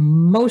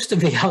most of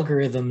the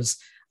algorithms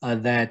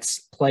that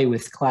play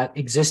with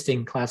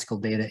existing classical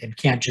data and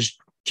can't just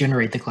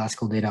generate the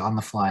classical data on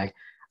the fly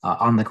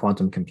on the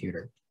quantum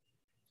computer.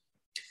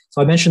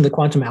 So I mentioned the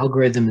quantum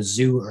algorithm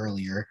zoo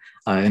earlier,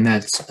 and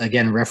that's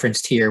again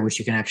referenced here, which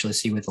you can actually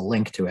see with a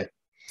link to it.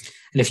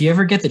 And if you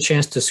ever get the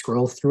chance to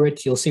scroll through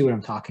it, you'll see what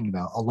I'm talking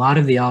about. A lot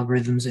of the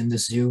algorithms in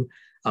this zoo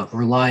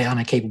rely on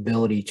a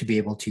capability to be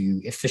able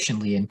to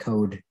efficiently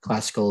encode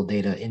classical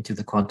data into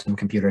the quantum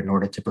computer in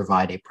order to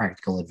provide a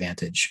practical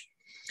advantage.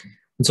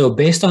 And so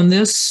based on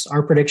this,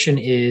 our prediction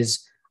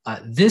is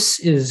this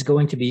is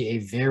going to be a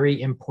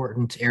very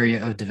important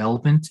area of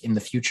development in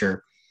the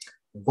future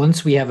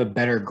once we have a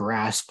better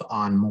grasp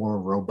on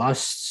more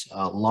robust,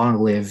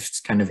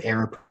 long-lived, kind of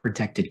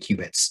error-protected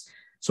qubits.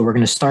 So we're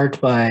going to start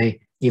by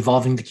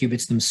evolving the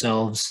qubits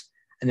themselves,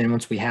 and then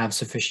once we have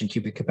sufficient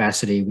qubit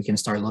capacity, we can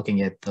start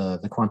looking at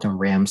the quantum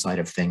RAM side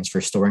of things for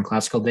storing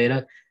classical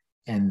data,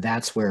 and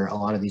that's where a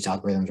lot of these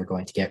algorithms are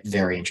going to get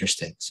very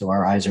interesting. So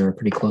our eyes are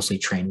pretty closely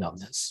trained on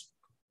this.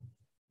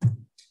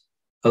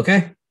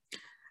 Okay.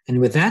 And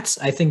with that,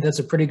 I think that's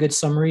a pretty good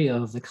summary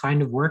of the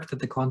kind of work that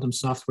the quantum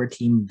software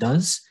team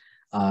does,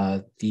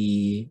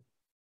 the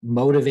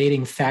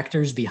motivating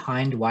factors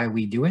behind why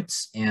we do it,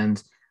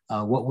 and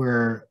what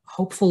we're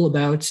hopeful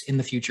about in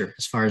the future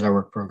as far as our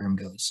work program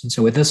goes. And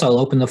so with this, I'll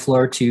open the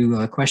floor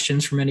to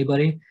questions from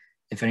anybody.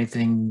 If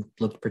anything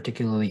looked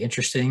particularly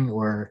interesting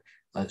or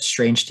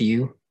strange to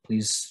you,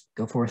 please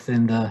go forth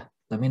and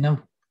let me know.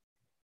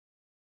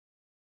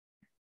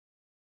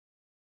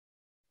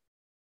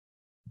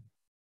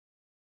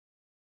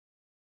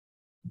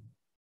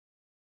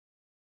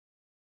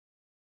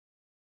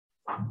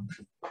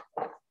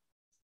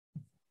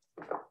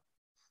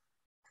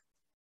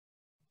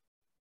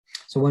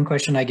 So one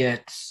question I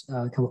get,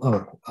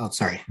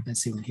 sorry, let's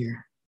see one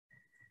here.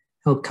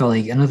 Help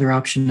colleague, another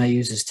option I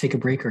use is take a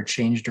break or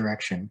change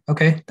direction.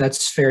 Okay,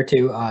 that's fair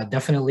too.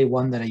 Definitely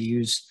one that I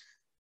use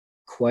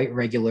quite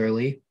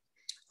regularly.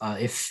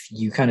 If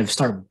you kind of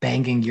start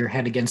banging your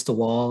head against the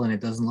wall and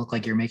it doesn't look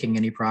like you're making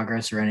any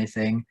progress or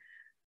anything,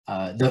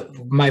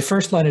 my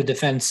first line of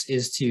defense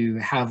is to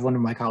have one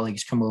of my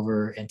colleagues come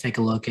over and take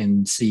a look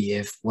and see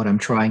if what I'm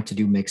trying to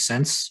do makes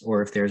sense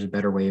or if there's a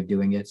better way of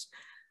doing it.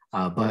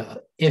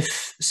 But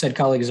if said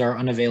colleagues are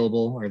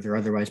unavailable or they're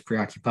otherwise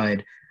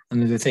preoccupied,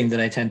 another thing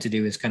that I tend to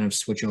do is kind of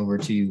switch over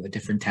to a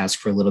different task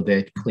for a little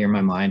bit, clear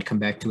my mind, come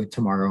back to it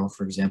tomorrow,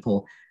 for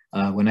example,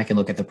 when I can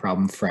look at the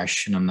problem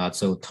fresh and I'm not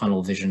so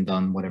tunnel visioned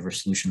on whatever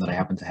solution that I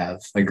happen to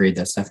have. I agree,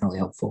 that's definitely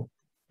helpful.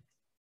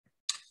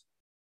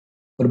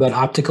 What about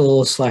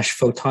optical /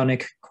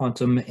 photonic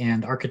quantum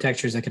and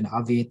architectures that can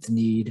obviate the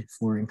need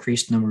for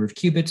increased number of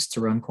qubits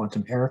to run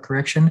quantum error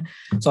correction?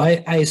 So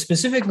I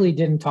specifically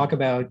didn't talk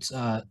about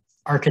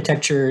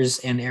architectures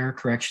and error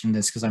correction in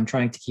this because I'm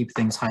trying to keep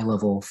things high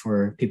level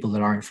for people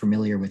that aren't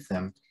familiar with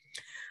them.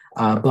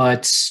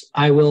 But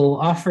I will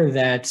offer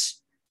that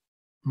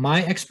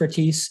my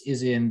expertise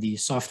is in the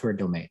software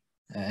domain.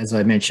 As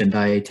I mentioned,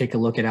 I take a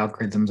look at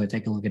algorithms, I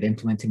take a look at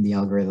implementing the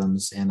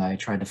algorithms, and I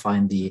try to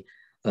find the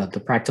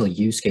practical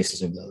use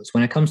cases of those.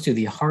 When it comes to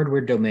the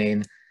hardware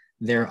domain,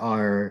 there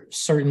are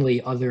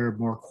certainly other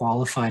more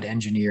qualified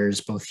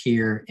engineers, both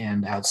here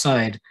and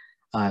outside,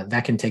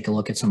 that can take a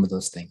look at some of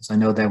those things. I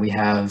know that we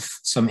have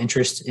some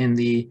interest in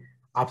the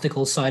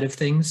optical side of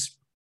things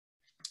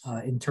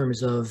in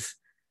terms of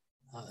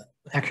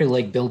actually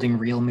like building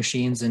real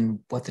machines and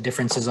what the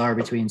differences are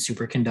between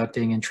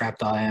superconducting and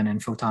trapped ion and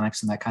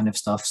photonics and that kind of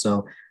stuff.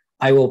 So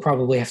I will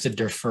probably have to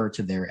defer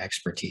to their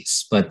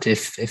expertise. But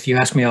if you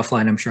ask me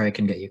offline, I'm sure I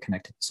can get you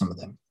connected to some of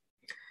them.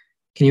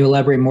 Can you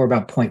elaborate more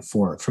about point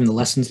 4? From the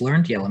lessons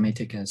learned? Yeah, let me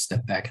take a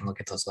step back and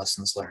look at those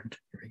lessons learned.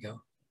 Here we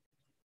go.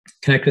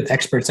 Connect with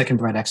experts that can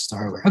provide access to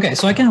hardware. Okay,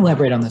 so I can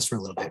elaborate on this for a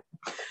little bit.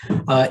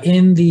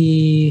 In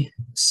the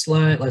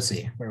slide, let's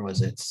see, where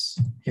was it?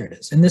 Here it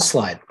is. In this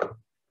slide,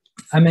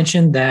 I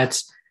mentioned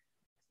that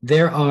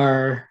there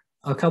are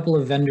a couple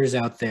of vendors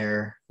out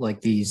there,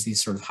 like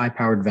these sort of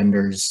high-powered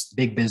vendors,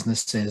 big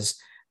businesses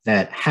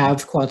that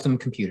have quantum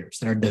computers,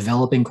 that are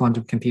developing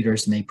quantum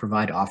computers, and they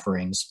provide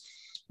offerings,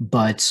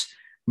 but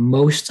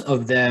most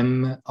of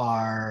them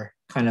are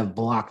kind of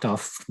blocked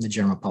off from the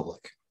general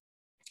public.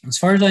 As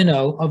far as I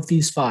know, of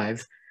these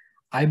 5,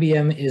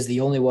 IBM is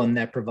the only one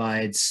that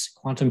provides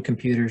quantum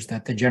computers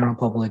that the general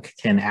public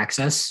can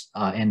access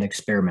and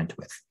experiment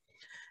with.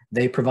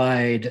 They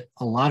provide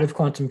a lot of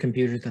quantum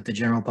computers that the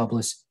general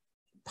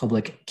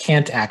public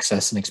can't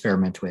access and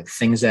experiment with,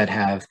 things that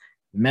have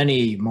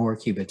many more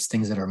qubits,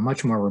 things that are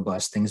much more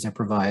robust, things that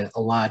provide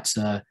a lot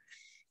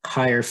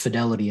higher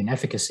fidelity and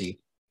efficacy.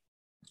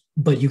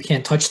 But you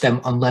can't touch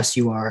them unless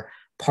you are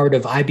part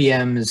of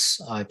IBM's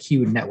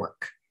Q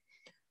network.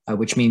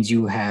 which means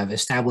you have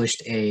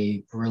established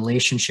a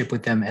relationship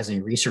with them as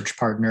a research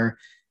partner.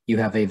 You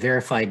have a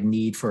verified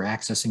need for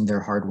accessing their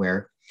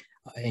hardware,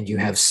 and you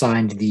have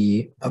signed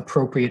the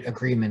appropriate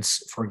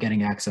agreements for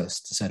getting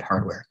access to said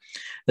hardware.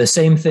 The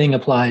same thing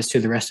applies to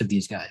the rest of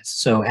these guys.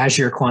 So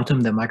Azure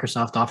Quantum that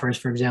Microsoft offers,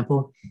 for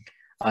example,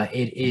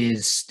 it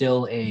is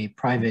still a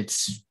private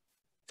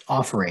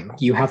offering.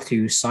 You have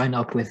to sign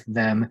up with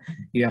them.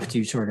 You have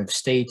to sort of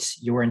state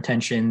your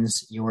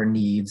intentions, your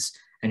needs,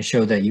 and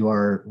show that you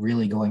are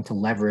really going to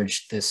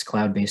leverage this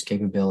cloud-based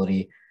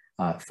capability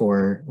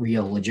for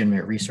real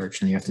legitimate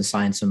research, and you have to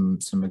sign some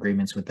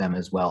agreements with them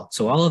as well.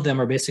 So all of them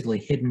are basically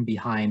hidden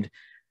behind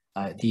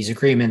these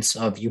agreements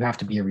of you have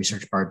to be a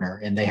research partner,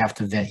 and they have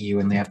to vet you,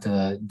 and they have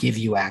to give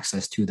you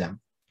access to them.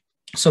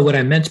 So what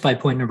I meant by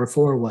point number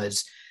 4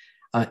 was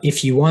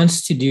if you want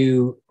to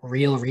do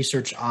real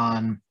research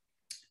on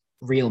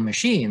real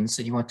machines,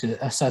 and you want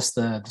to assess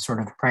the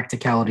sort of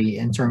practicality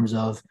in terms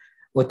of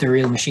what the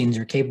real machines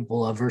are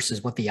capable of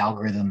versus what the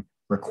algorithm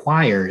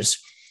requires,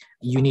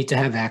 you need to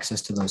have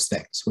access to those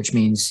things, which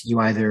means you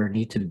either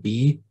need to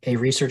be a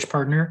research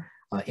partner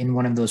in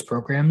one of those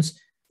programs,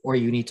 or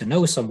you need to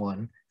know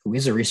someone who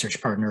is a research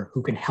partner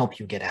who can help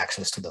you get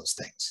access to those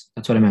things.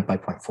 That's what I meant by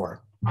point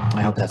 4.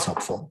 I hope that's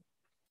helpful.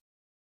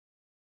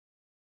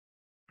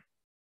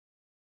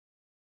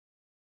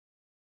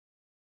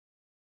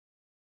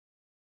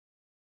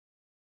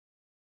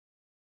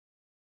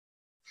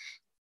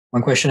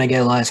 One question I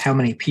get a lot is how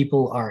many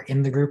people are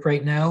in the group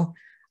right now?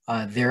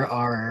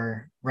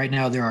 Right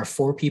now there are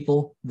 4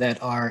 people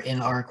that are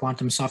in our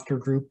quantum software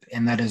group,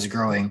 and that is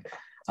growing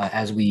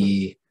as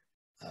we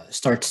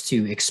start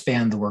to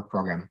expand the work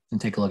program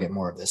and take a look at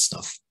more of this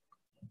stuff.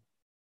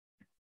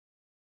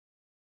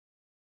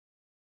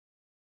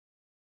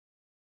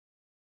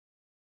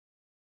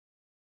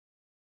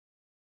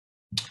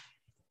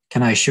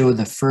 Can I show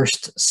the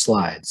first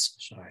slides?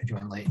 Sorry, I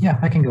joined late. Yeah,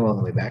 I can go all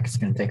the way back. It's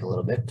going to take a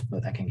little bit,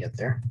 but I can get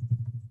there.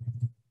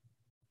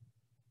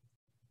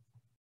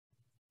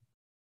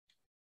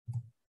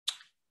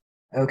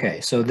 Okay,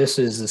 so this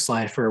is the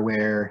slide for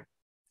where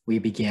we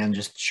began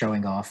just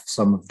showing off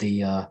some of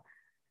the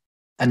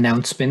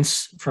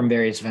announcements from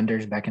various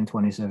vendors back in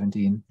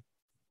 2017.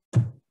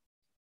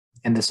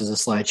 And this is a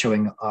slide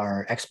showing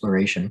our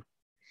exploration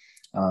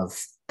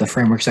of the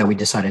frameworks that we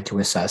decided to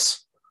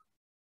assess.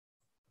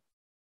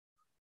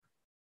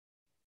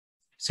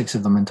 6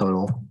 of them in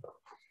total.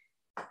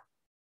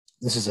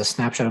 This is a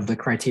snapshot of the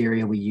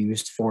criteria we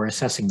used for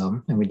assessing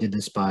them. And we did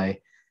this by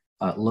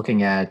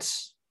looking at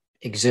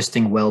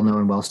existing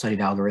well-known, well-studied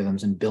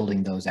algorithms and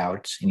building those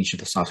out in each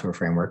of the software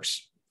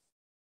frameworks.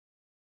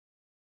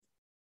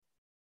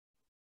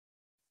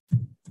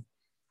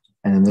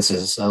 And then this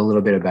is a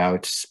little bit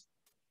about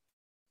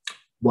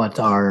what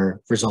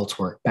our results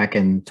were back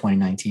in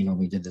 2019 when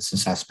we did this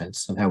assessment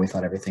of how we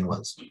thought everything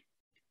was.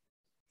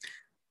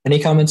 Any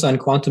comments on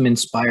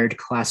quantum-inspired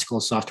classical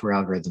software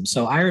algorithms?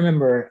 So I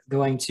remember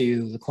going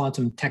to the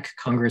Quantum Tech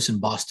Congress in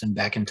Boston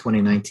back in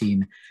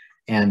 2019,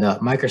 and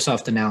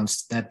Microsoft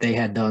announced that they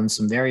had done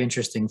some very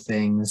interesting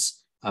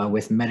things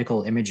with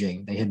medical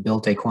imaging. They had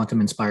built a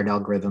quantum-inspired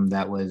algorithm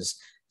that was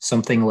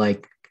something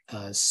like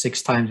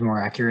 6 times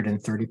more accurate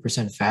and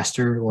 30%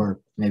 faster,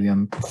 or maybe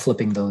I'm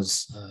flipping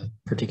those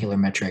particular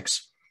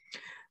metrics.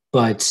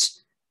 But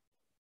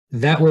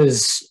that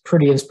was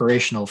pretty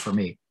inspirational for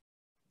me,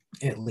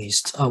 at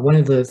least. One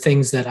of the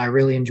things that I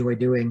really enjoy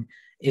doing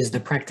is the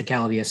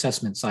practicality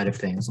assessment side of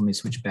things. Let me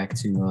switch back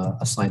to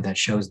a slide that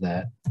shows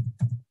that.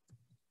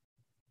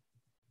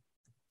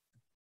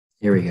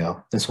 Here we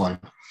go, this one.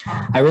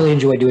 I really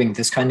enjoy doing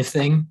this kind of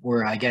thing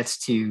where I get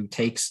to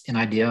take an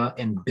idea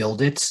and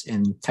build it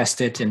and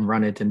test it and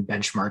run it and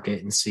benchmark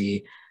it and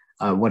see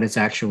what it's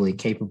actually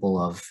capable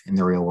of in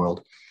the real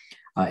world.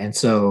 And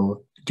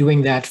so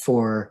doing that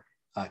for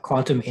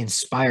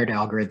quantum-inspired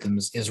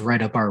algorithms is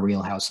right up our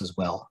wheelhouse as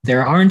well.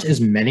 There aren't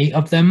as many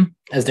of them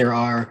as there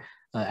are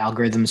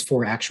algorithms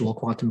for actual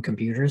quantum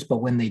computers, but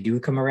when they do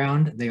come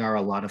around, they are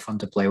a lot of fun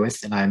to play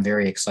with, and I'm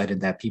very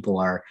excited that people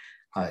are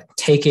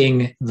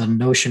taking the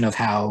notion of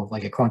how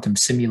like a quantum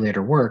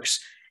simulator works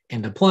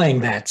and applying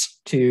that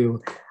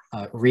to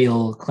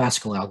real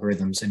classical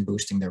algorithms and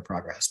boosting their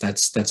progress.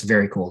 That's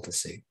very cool to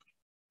see.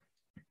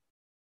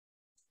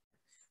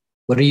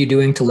 What are you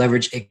doing to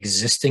leverage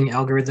existing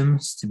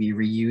algorithms to be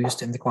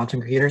reused in the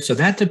quantum computer? So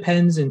that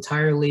depends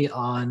entirely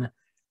on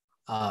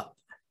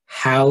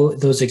how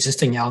those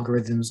existing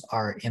algorithms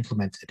are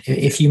implemented.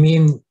 If you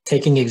mean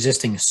taking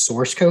existing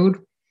source code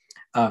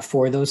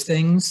for those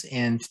things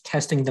and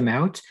testing them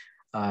out,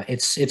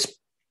 it's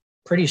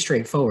pretty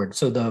straightforward.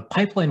 So the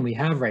pipeline we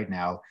have right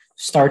now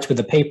starts with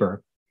a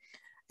paper,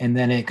 and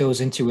then it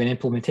goes into an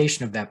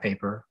implementation of that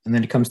paper, and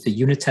then it comes to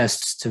unit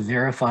tests to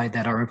verify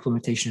that our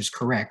implementation is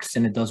correct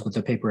and it does what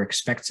the paper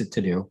expects it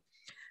to do.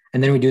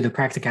 And then we do the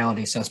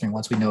practicality assessment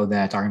once we know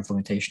that our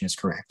implementation is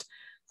correct.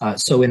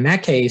 So in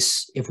that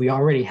case, if we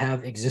already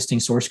have existing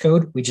source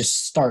code, we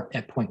just start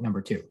at point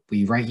number 2.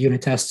 We write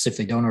unit tests if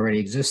they don't already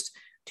exist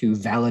to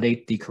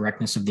validate the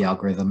correctness of the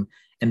algorithm.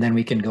 and then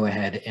we can go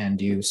ahead and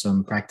do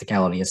some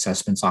practicality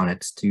assessments on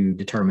it to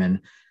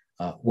determine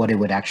what it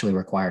would actually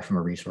require from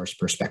a resource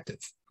perspective.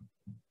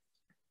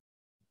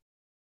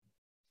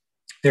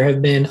 There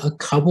have been a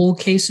couple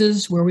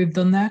cases where we've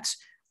done that.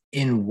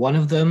 In one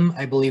of them,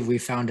 I believe we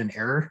found an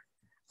error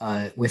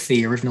with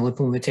the original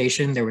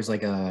implementation. There was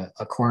like a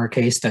corner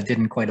case that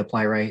didn't quite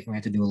apply right. We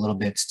had to do a little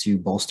bit to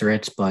bolster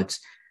it, but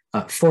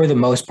for the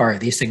most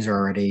part, these things are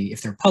already,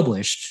 if they're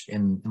published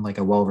in like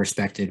a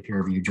well-respected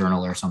peer-reviewed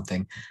journal or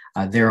something,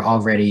 they're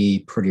already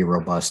pretty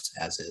robust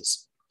as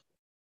is.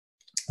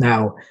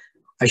 Now,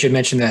 I should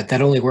mention that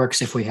that only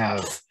works if we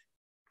have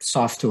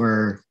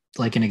software,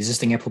 like an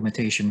existing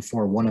implementation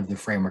for one of the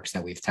frameworks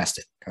that we've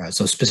tested.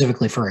 So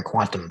specifically for a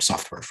quantum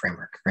software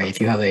framework, right? If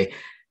you have a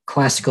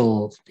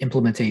classical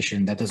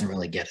implementation, that doesn't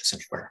really get us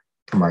anywhere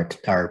from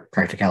our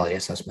practicality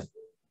assessment.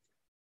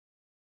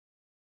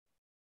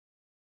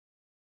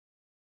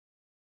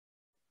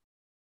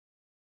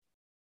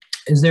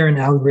 Is there an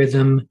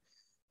algorithm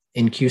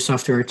in Q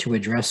software to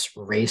address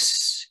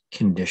race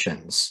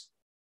conditions?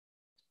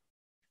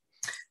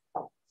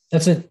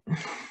 That's an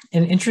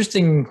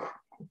interesting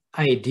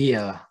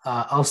idea.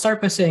 I'll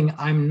start by saying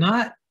I'm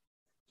not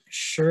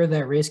sure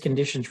that race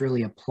conditions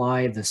really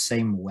apply the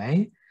same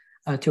way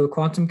to a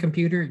quantum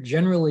computer.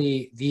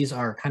 Generally, these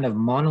are kind of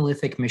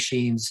monolithic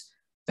machines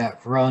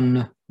that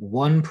run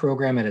one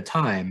program at a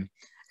time,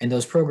 and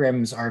those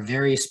programs are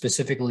very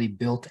specifically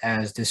built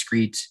as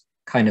discrete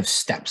kind of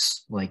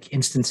steps, like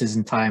instances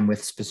in time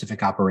with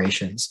specific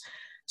operations.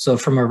 So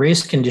from a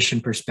race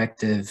condition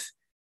perspective,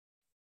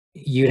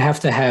 you'd have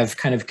to have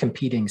kind of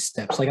competing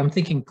steps. Like I'm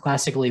thinking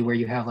classically where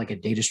you have like a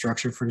data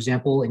structure, for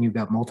example, and you've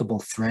got multiple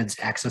threads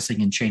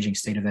accessing and changing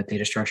state of that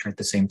data structure at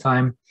the same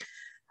time.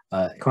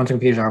 Quantum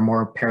computers are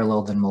more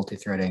parallel than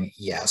multi-threading.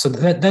 Yeah, so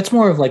that's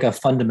more of like a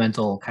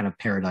fundamental kind of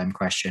paradigm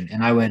question.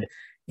 And I would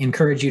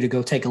encourage you to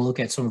go take a look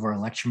at some of our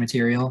lecture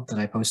material that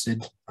I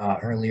posted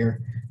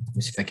earlier. Let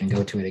me see if I can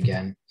go to it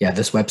again. Yeah,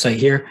 this website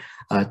here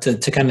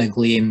to kind of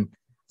glean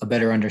a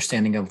better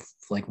understanding of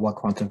like what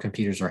quantum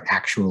computers are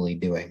actually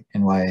doing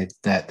and why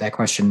that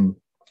question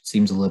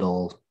seems a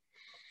little,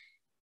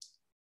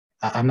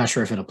 I'm not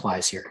sure if it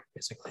applies here,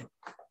 basically.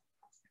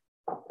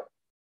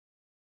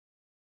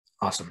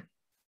 Awesome.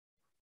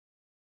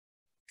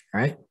 All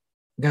right,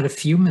 we've got a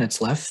few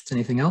minutes left.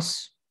 Anything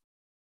else?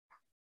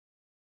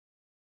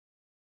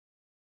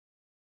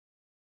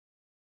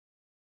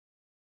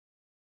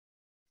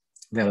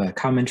 We've got a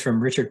comment from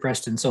Richard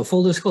Preston. So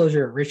full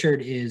disclosure,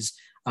 Richard is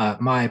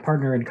my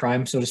partner in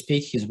crime, so to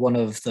speak. He's one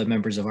of the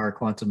members of our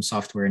quantum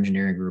software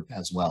engineering group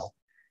as well.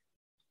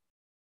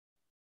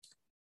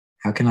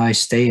 How can I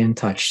stay in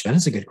touch? That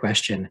is a good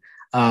question.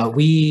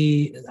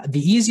 The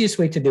easiest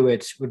way to do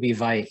it would be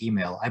via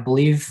email. I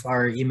believe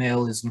our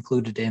email is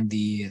included in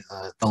the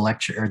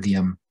lecture or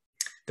the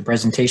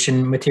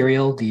presentation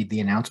material,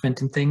 the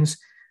announcement and things.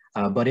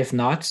 But if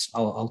not,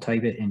 I'll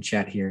type it in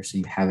chat here so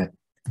you have it.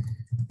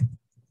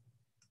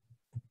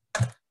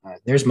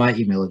 There's my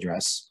email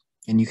address,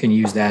 and you can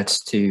use that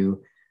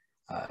to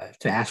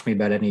ask me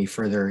about any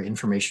further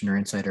information or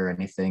insight or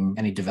anything,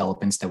 any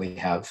developments that we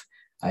have.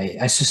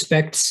 I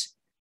suspect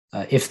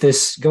if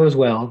this goes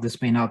well,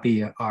 this may not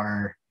be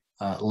our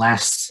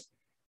last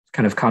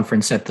kind of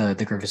conference at the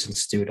Griffiss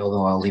Institute,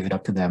 although I'll leave it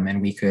up to them,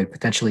 and we could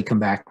potentially come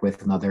back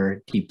with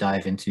another deep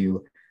dive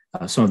into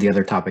some of the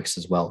other topics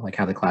as well, like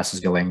how the class is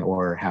going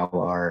or how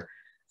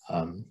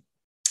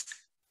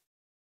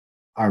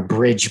our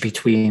bridge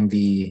between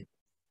the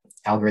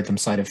algorithm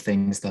side of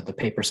things, the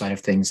paper side of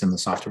things, and the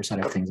software side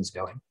of things is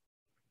going.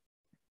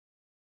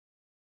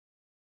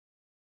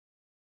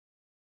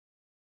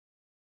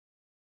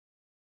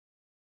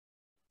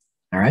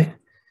 All right,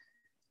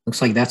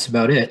 looks like that's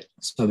about it.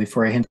 So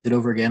before I hand it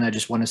over again, I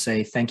just want to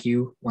say thank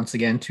you once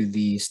again to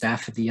the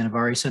staff at the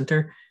Yanavari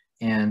Center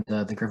and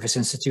the Griffiss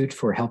Institute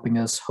for helping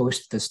us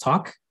host this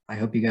talk. I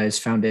hope you guys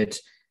found it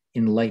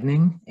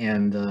enlightening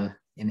and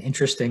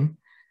interesting,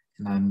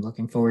 and I'm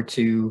looking forward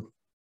to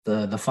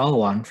the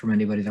follow-on from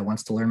anybody that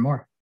wants to learn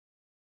more.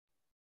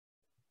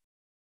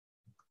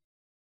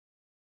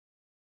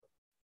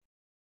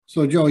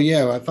 So Joe,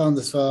 yeah, I found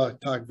this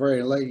talk very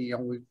enlightening. You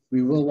know,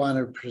 we will want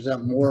to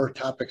present more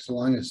topics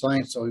along the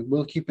lines, so we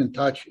will keep in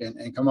touch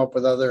and come up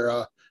with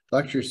other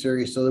lecture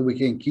series so that we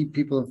can keep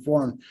people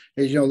informed.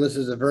 As you know, this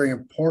is a very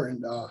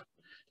important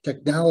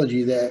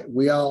technology that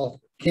we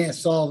all can't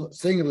solve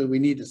singly, we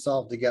need to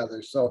solve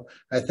together. So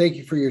I thank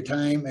you for your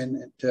time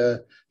and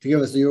to give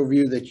us the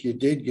overview that you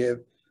did give.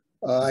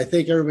 I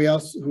thank everybody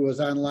else who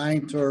was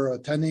online to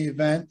attend the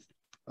event.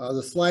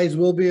 The slides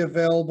will be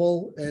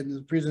available and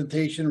the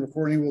presentation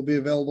recording will be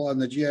available on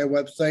the GI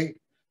website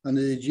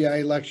under the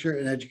GI lecture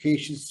and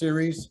education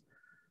series.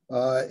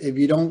 If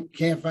you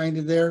can't find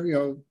it there, you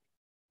know,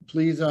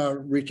 please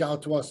reach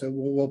out to us and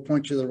we'll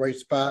point you to the right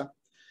spot.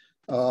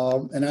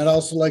 And I'd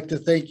also like to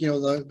thank, you know,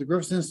 the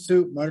Griffiss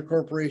Institute, MITRE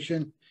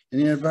Corporation,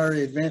 and the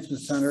MITRE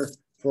Advancement Center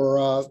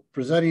for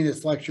presenting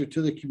this lecture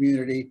to the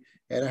community.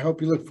 And I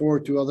hope you look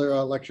forward to other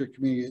lecture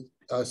community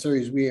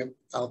series we have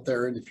out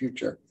there in the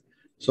future.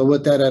 So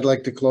with that, I'd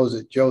like to close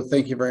it. Joe,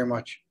 thank you very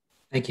much.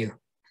 Thank you.